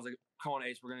I was like, come on,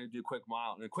 Ace, we're gonna do a quick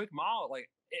mile. And a quick mile,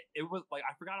 it was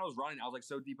I forgot I was running. I was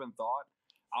so deep in thought.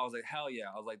 I was like, hell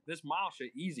yeah. I was like, this mile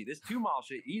shit easy. This 2 mile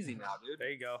shit easy now, dude.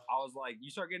 There you go. I was like,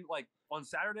 you start getting on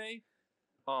Saturday,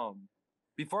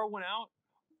 before I went out,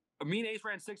 me and Ace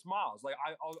ran 6 miles.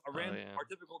 I ran our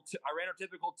typical our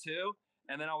typical 2,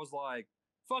 and then I was like,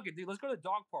 fuck it, dude, let's go to the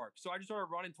dog park. So I just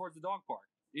started running towards the dog park,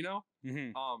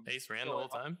 Mm-hmm. Ace ran the whole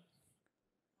time?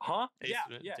 Huh? Ace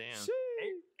yeah. Damn.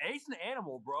 Ace an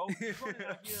animal, bro. He's running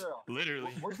out here.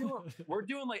 Literally. We're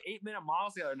doing 8-minute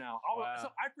miles together now. Wow. So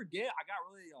I forget. I got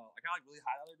really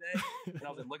high the other day, and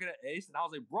I was looking at Ace, and I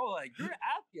was like, bro, you're an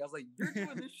athlete. I was like, you're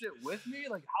doing this shit with me.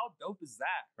 How dope is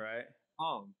that? Right.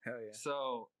 Hell yeah.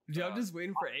 So Dude, I'm just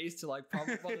waiting for Ace to pop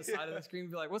up on the side of the screen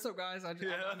and be like, "What's up, guys? I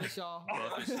miss y'all."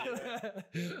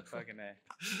 Fucking A.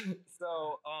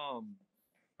 So all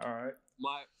right.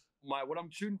 My what I'm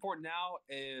shooting for now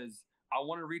is I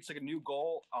want to reach a new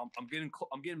goal. I'm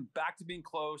getting back to being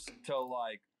close to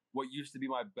what used to be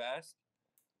my best.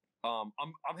 I'm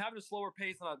having a slower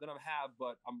pace than I have,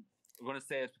 but I'm going to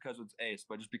say it's because it's Ace,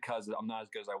 but just because I'm not as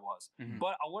good as I was. Mm-hmm.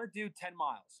 But I want to do 10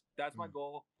 miles. That's my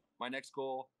goal. My next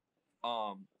goal.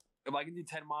 if I can do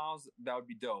 10 miles, that would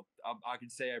be dope. I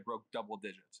could say I broke double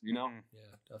digits, you know? Mhm.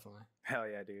 Yeah, definitely. Hell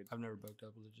yeah, dude. I've never broke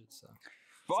double digits, so.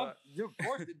 But dude, of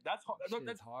course, that's hard. Shit,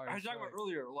 That's it's hard. I was talking about short.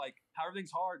 earlier, like how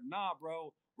everything's hard. Nah,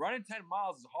 bro, running 10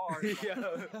 miles is hard.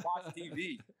 Yeah. Watch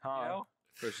TV, Huh, you know?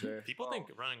 for sure. People think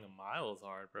running a mile is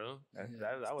hard, bro. That, Yeah.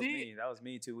 that was See- me. That was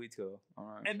me 2 weeks ago. All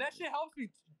right. And that shit helps me.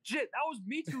 Shit, that was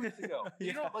me 2 weeks ago.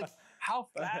 You know, Yeah. like how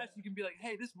fast you can be like,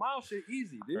 hey, this mile shit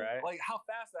easy, dude. Right. Like how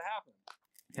fast that happened.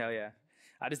 Hell yeah.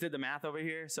 I just did the math over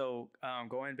here. So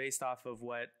going based off of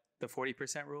what the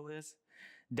 40% rule is,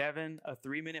 Devin, a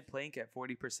 3-minute plank at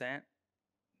 40%,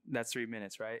 that's 3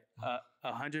 minutes, right?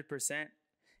 100%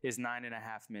 is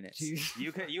 9.5 minutes. Jeez.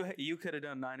 You could have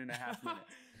done 9.5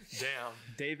 minutes. Damn.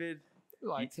 David,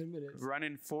 Like 10 minutes.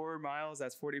 running 4 miles,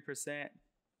 that's 40%.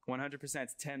 100%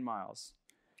 is 10 miles.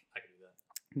 I can do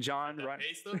that. John That run.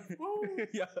 pace though, woo,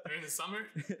 Yeah. during the summer.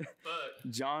 But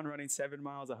John running 7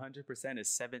 miles, 100% is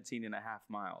 17.5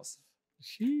 miles.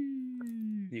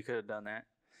 Sheesh. You could have done that.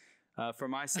 For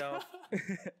myself,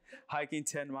 hiking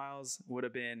 10 miles would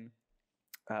have been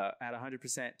at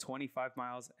 100%, 25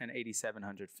 miles and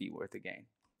 8,700 feet worth of gain.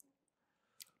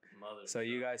 mother. So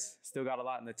you guys still got a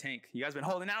lot in the tank. You guys been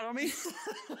holding out on me?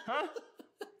 Huh?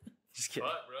 Just kidding.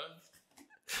 But,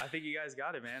 bro. I think you guys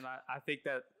got it, man. I think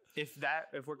that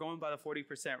if we're going by the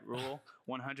 40% rule,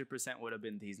 100% would have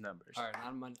been these numbers. All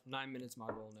right, 9 minutes my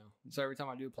goal now. So every time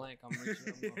I do a plank, I'm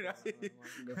reaching.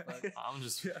 I'm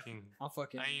just fucking. I'm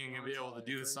fucking. I ain't even gonna be able to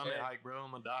do the summit hike, bro.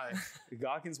 I'm gonna die.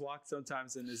 Gawkins walked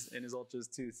sometimes in his ultras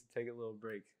too, so take a little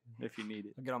break if you need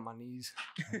it. I'll get on my knees.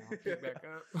 And I'll pick back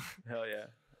up. Hell yeah.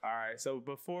 All right. So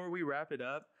before we wrap it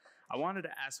up, I wanted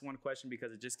to ask one question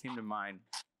because it just came to mind.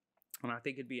 And I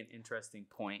think it'd be an interesting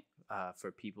point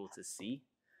for people to see.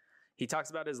 He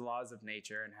talks about his laws of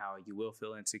nature and how you will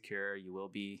feel insecure, you will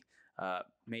be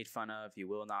made fun of, you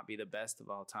will not be the best of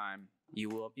all time.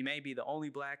 You may be the only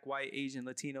black, white, Asian,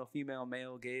 Latino, female,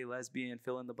 male, gay, lesbian,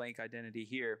 fill in the blank identity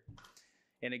here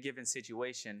in a given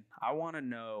situation. I want to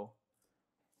know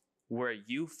where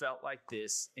you felt like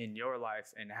this in your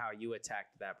life and how you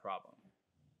attacked that problem.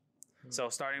 So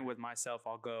starting with myself,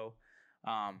 I'll go,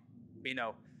 my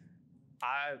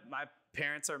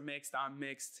parents are mixed, I'm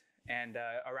mixed. And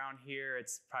around here,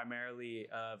 it's primarily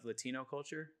of Latino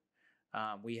culture.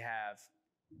 We have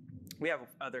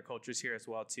other cultures here as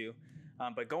well too.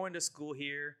 But going to school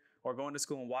here or going to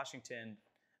school in Washington,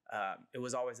 it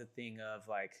was always a thing of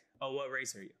like, oh, what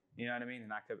race are you? You know what I mean?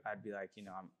 And I'd be like,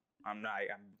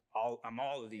 I'm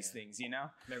all of these things, you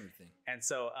know? Everything. And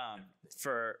so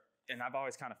and I've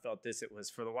always kind of felt this. It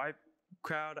was for the white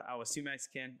crowd, I was too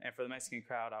Mexican, and for the Mexican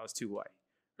crowd, I was too white,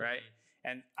 right? Mm-hmm.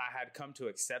 And I had come to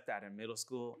accept that in middle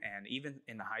school and even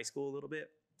in the high school a little bit.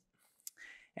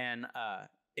 And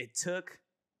it took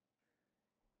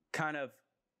kind of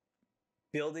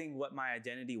building what my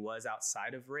identity was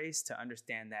outside of race to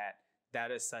understand that that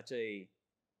is such a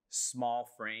small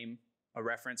frame, a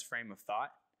reference frame of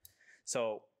thought.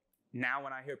 So now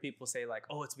when I hear people say like,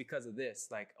 oh, it's because of this,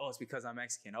 like, oh, it's because I'm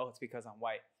Mexican, oh, it's because I'm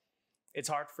white, it's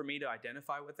hard for me to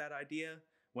identify with that idea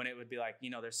when it would be like,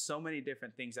 there's so many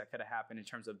different things that could have happened in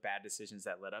terms of bad decisions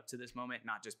that led up to this moment,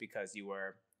 not just because you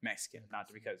were Mexican,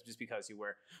 just because you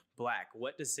were black.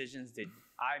 What decisions did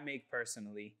I make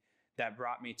personally that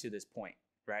brought me to this point,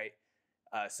 right?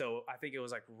 So I think it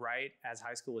was like right as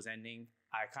high school was ending,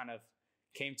 I kind of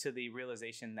came to the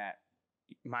realization that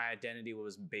my identity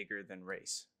was bigger than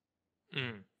race,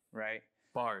 right?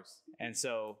 Bars. And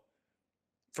so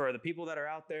for the people that are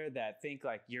out there that think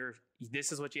like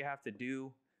this is what you have to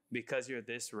do because you're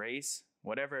this race,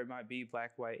 whatever it might be,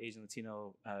 black, white, Asian,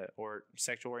 Latino, or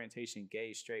sexual orientation,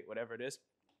 gay, straight, whatever it is,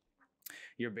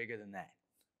 you're bigger than that.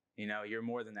 You're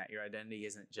more than that. Your identity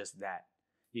isn't just that.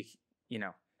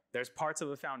 There's parts of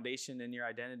a foundation in your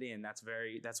identity, and that's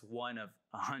one of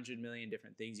 100 million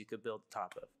different things you could build the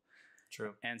top of.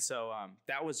 True. And so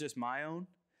that was just my own.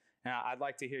 And I'd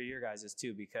like to hear your guys'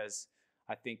 too, because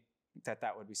I think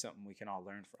that would be something we can all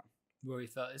learn from. Where we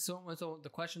felt so the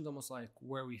question's almost like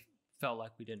where we felt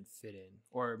like we didn't fit in,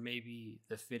 or maybe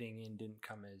the fitting in didn't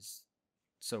come as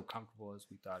so comfortable as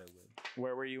we thought it would.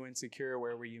 Where were you insecure?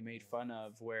 Where were you made fun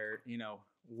of? Where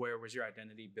was your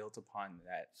identity built upon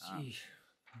that?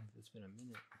 It's been a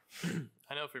minute.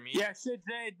 I know for me. Yeah, shit,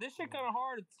 Jay. This shit kind of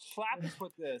hard to slap us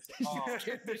with this.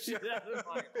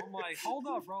 I'm like, hold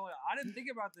up, bro. I didn't think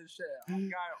about this shit.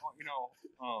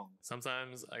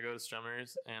 Sometimes I go to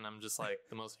Strummers and I'm just like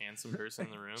the most handsome person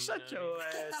in the room. Shut your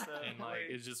ass up. And like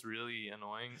it's just really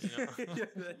annoying.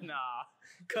 Nah.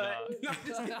 Cut.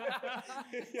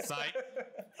 Psych.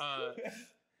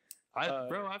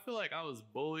 Bro, I feel like I was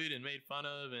bullied and made fun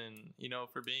of, and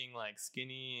for being like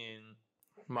skinny and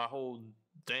my whole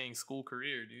dang school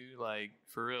career, dude. Like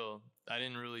for real, I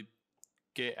didn't really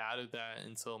get out of that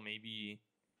until maybe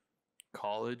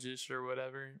college-ish or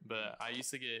whatever. But I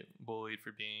used to get bullied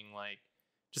for being like,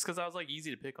 just because I was like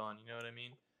easy to pick on. You know what I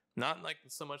mean? Not like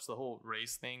so much the whole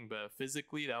race thing, but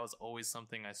physically that was always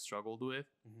something I struggled with.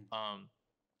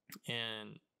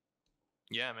 And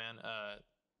yeah, man,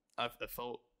 I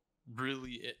felt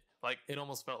really it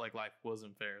almost felt like life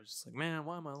wasn't fair. It was just like, man,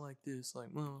 why am I like this? Like,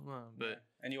 blah, blah, blah. But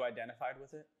and you identified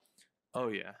with it? Oh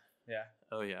yeah. Yeah.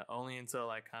 Oh yeah. Only until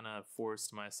I kind of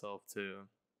forced myself to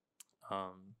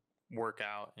work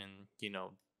out and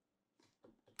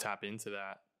tap into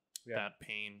that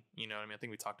pain. You know what I mean? I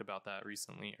think we talked about that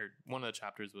recently, or one of the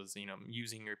chapters was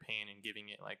using your pain and giving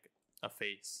it like a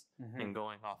face and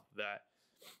going off of that.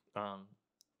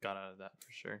 Got out of that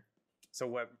for sure. So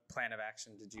what plan of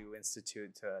action did you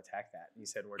institute to attack that? You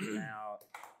said working out.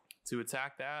 To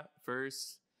attack that,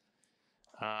 first,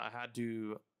 I had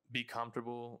to be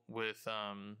comfortable with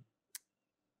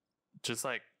just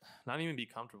like, not even be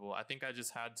comfortable. I think I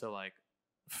just had to like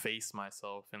face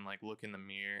myself and like look in the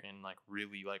mirror and like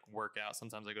really like work out.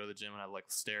 Sometimes I go to the gym and I like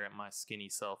stare at my skinny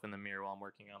self in the mirror while I'm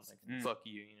working out. I'm like, fuck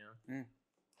you,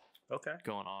 Okay.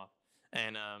 Going off.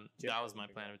 And that was my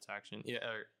plan of action. Yeah,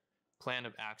 plan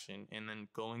of action. And then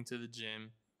going to the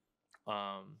gym,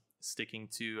 sticking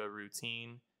to a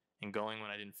routine and going when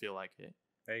I didn't feel like it.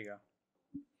 There you go.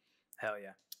 Hell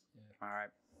yeah. All right.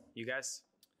 You guys?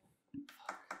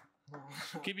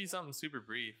 It could be something super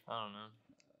brief. I don't know.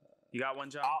 You got one,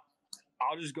 John?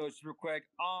 I'll just go super quick.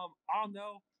 I don't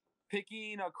know.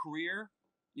 Picking a career,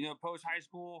 post high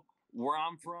school, where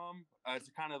I'm from, it's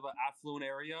kind of an affluent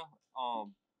area.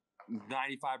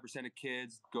 95% of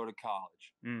kids go to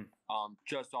college,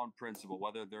 just on principle,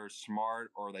 whether they're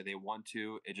smart or they want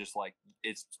to. It just like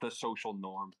it's the social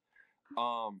norm.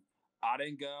 I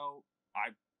didn't go.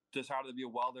 I decided to be a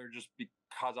welder just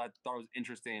because I thought it was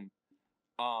interesting.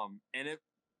 And it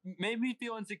made me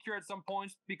feel insecure at some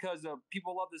points because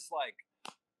people love this like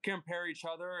compare each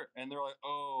other, and they're like,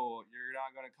 "Oh, you're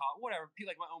not going to college, whatever."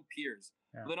 Like my own peers.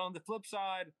 Yeah. But then on the flip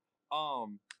side,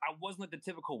 I wasn't like the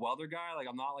typical welder guy. Like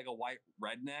I'm not like a white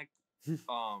redneck.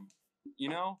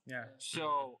 Yeah.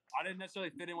 So I didn't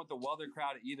necessarily fit in with the welder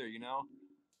crowd either,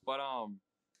 But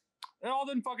it all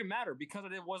didn't fucking matter because I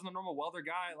wasn't a normal welder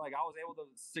guy. Like I was able to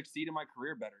succeed in my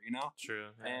career better, True.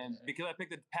 And because I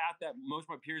picked the path that most of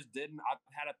my peers didn't, I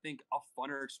had to think a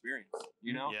funner experience,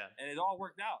 Yeah. And it all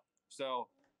worked out. So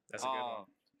that's a good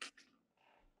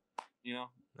one.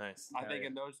 Nice. I think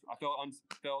in those, I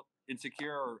felt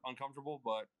insecure or uncomfortable,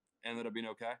 but ended up being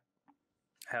okay.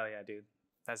 Hell yeah, dude.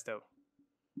 That's dope.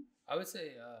 I would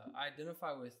say I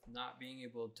identify with not being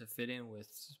able to fit in with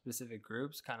specific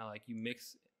groups. Kind of like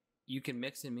you can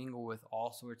mix and mingle with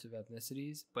all sorts of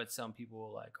ethnicities, but some people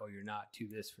will like, oh, you're not too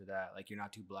this for that. Like you're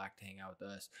not too black to hang out with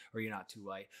us, or you're not too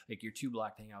white. Like you're too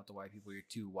black to hang out with the white people. You're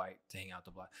too white to hang out with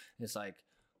the black. And it's like,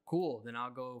 cool. Then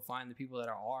I'll go find the people that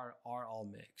are all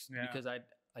mixed because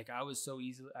I was so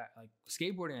easily like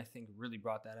skateboarding. I think really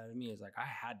brought that out of me. Is like I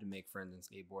had to make friends in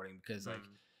skateboarding because like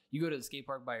you go to the skate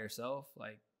park by yourself,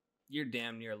 like you're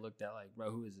damn near looked at like, bro,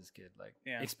 who is this kid? Like,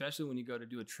 especially when you go to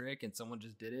do a trick and someone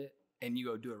just did it and you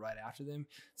go do it right after them.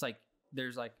 It's like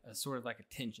there's like a sort of like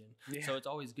a tension. Yeah. So it's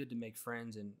always good to make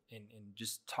friends and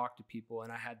just talk to people.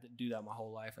 And I had to do that my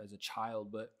whole life as a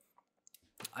child, but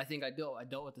I think I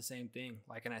dealt with the same thing.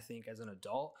 Like, and I think as an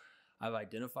adult, I've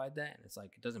identified that, and it's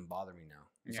like it doesn't bother me now.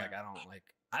 It's like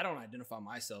I don't identify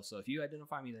myself. So if you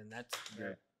identify me, then that's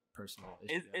your personal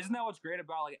issue. Isn't that what's great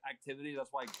about like activities? That's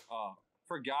why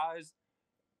for guys,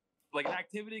 like an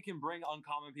activity can bring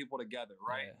uncommon people together,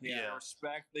 right? Yeah.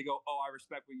 Respect. They go, oh, I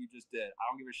respect what you just did. I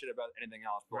don't give a shit about anything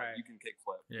else. But you can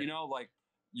kickflip. Yeah. Like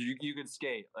you can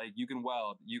skate. Like you can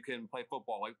weld. You can play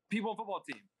football. Like people on football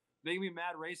team, they can be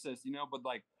mad racist, but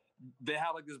like. They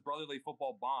have like this brotherly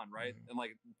football bond, right? And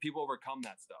like people overcome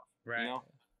that stuff, right?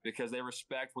 Because they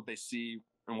respect what they see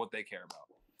and what they care about.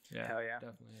 Yeah, hell yeah,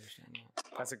 definitely understand that.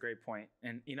 That's a great point.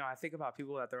 And I think about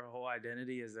people that their whole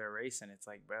identity is their race, and it's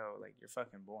like, bro, like you're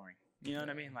fucking boring. You know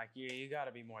what I mean? Like you got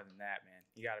to be more than that, man.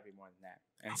 You got to be more than that.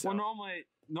 And so, well,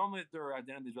 normally if their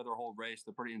identity is their whole race,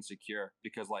 they're pretty insecure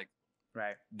because like,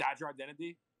 that's your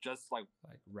identity, just like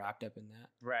wrapped up in that,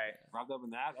 wrapped up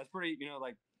in that. That's pretty,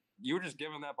 like. You were just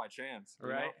given that by chance,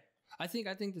 right? I think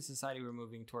the society we're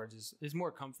moving towards is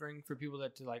more comforting for people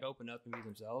to like open up and be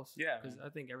themselves. Yeah, because I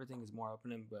think everything is more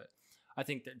opening. But I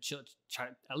think that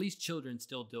at least children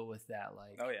still deal with that,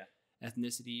 like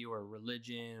ethnicity or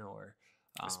religion or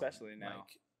especially now.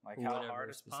 Like, like how Whatever hard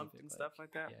it's pumped specific, and like, stuff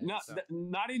like that. yeah. Not So-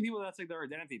 not even people that's like their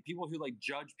identity. People who like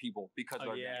judge people because of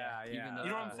Oh, their identity. yeah, Even though- You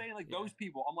know what I'm saying? Like Yeah. those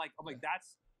people. I'm like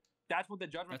that's what the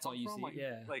judgment That's all comes you from. see, Like,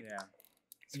 yeah. like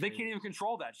yeah. they can't even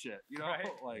control that shit. You know, Right.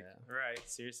 like Yeah. Right,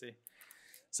 seriously.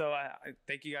 So I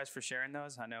thank you guys for sharing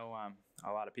those. I know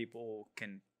a lot of people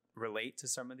can relate to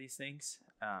some of these things.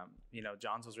 You know,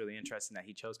 John's was really interesting that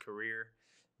he chose career.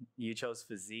 You chose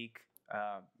physique.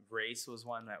 Race was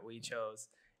one that we chose.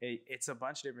 It's a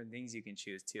bunch of different things you can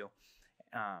choose too.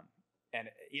 And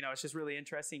you know, it's just really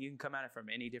interesting. You can come at it from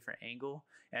any different angle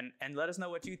and let us know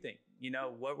what you think. You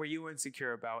know, what were you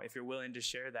insecure about? If you're willing to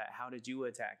share that, how did you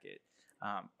attack it?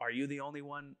 Are you the only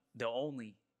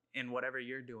in whatever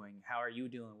you're doing? How are you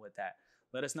dealing with that?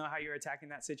 Let us know how you're attacking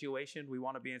that situation. We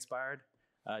want to be inspired,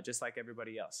 just like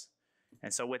everybody else.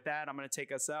 And so with that, I'm going to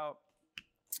take us out.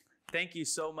 Thank you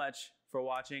so much for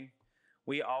watching.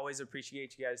 We always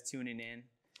appreciate you guys tuning in.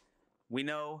 We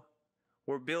know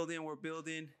we're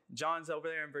building. John's over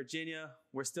there in Virginia.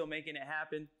 We're still making it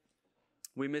happen.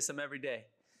 We miss him every day.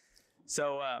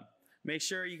 So make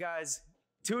sure you guys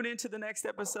tune into the next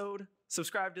episode.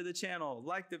 Subscribe to the channel.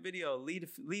 Like the video.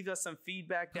 Leave us some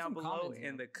feedback Put down some below comments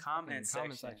in the Fucking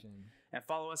comment section. And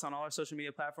follow us on all our social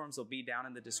media platforms. They'll be down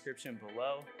in the description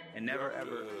below. And never,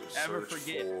 ever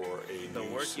forget the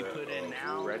work you put in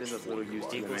now. Bread is of little use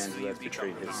to the man who has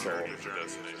betrayed his soul.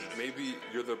 Maybe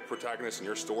you're the protagonist in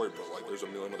your story, but like there's a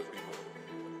million other people.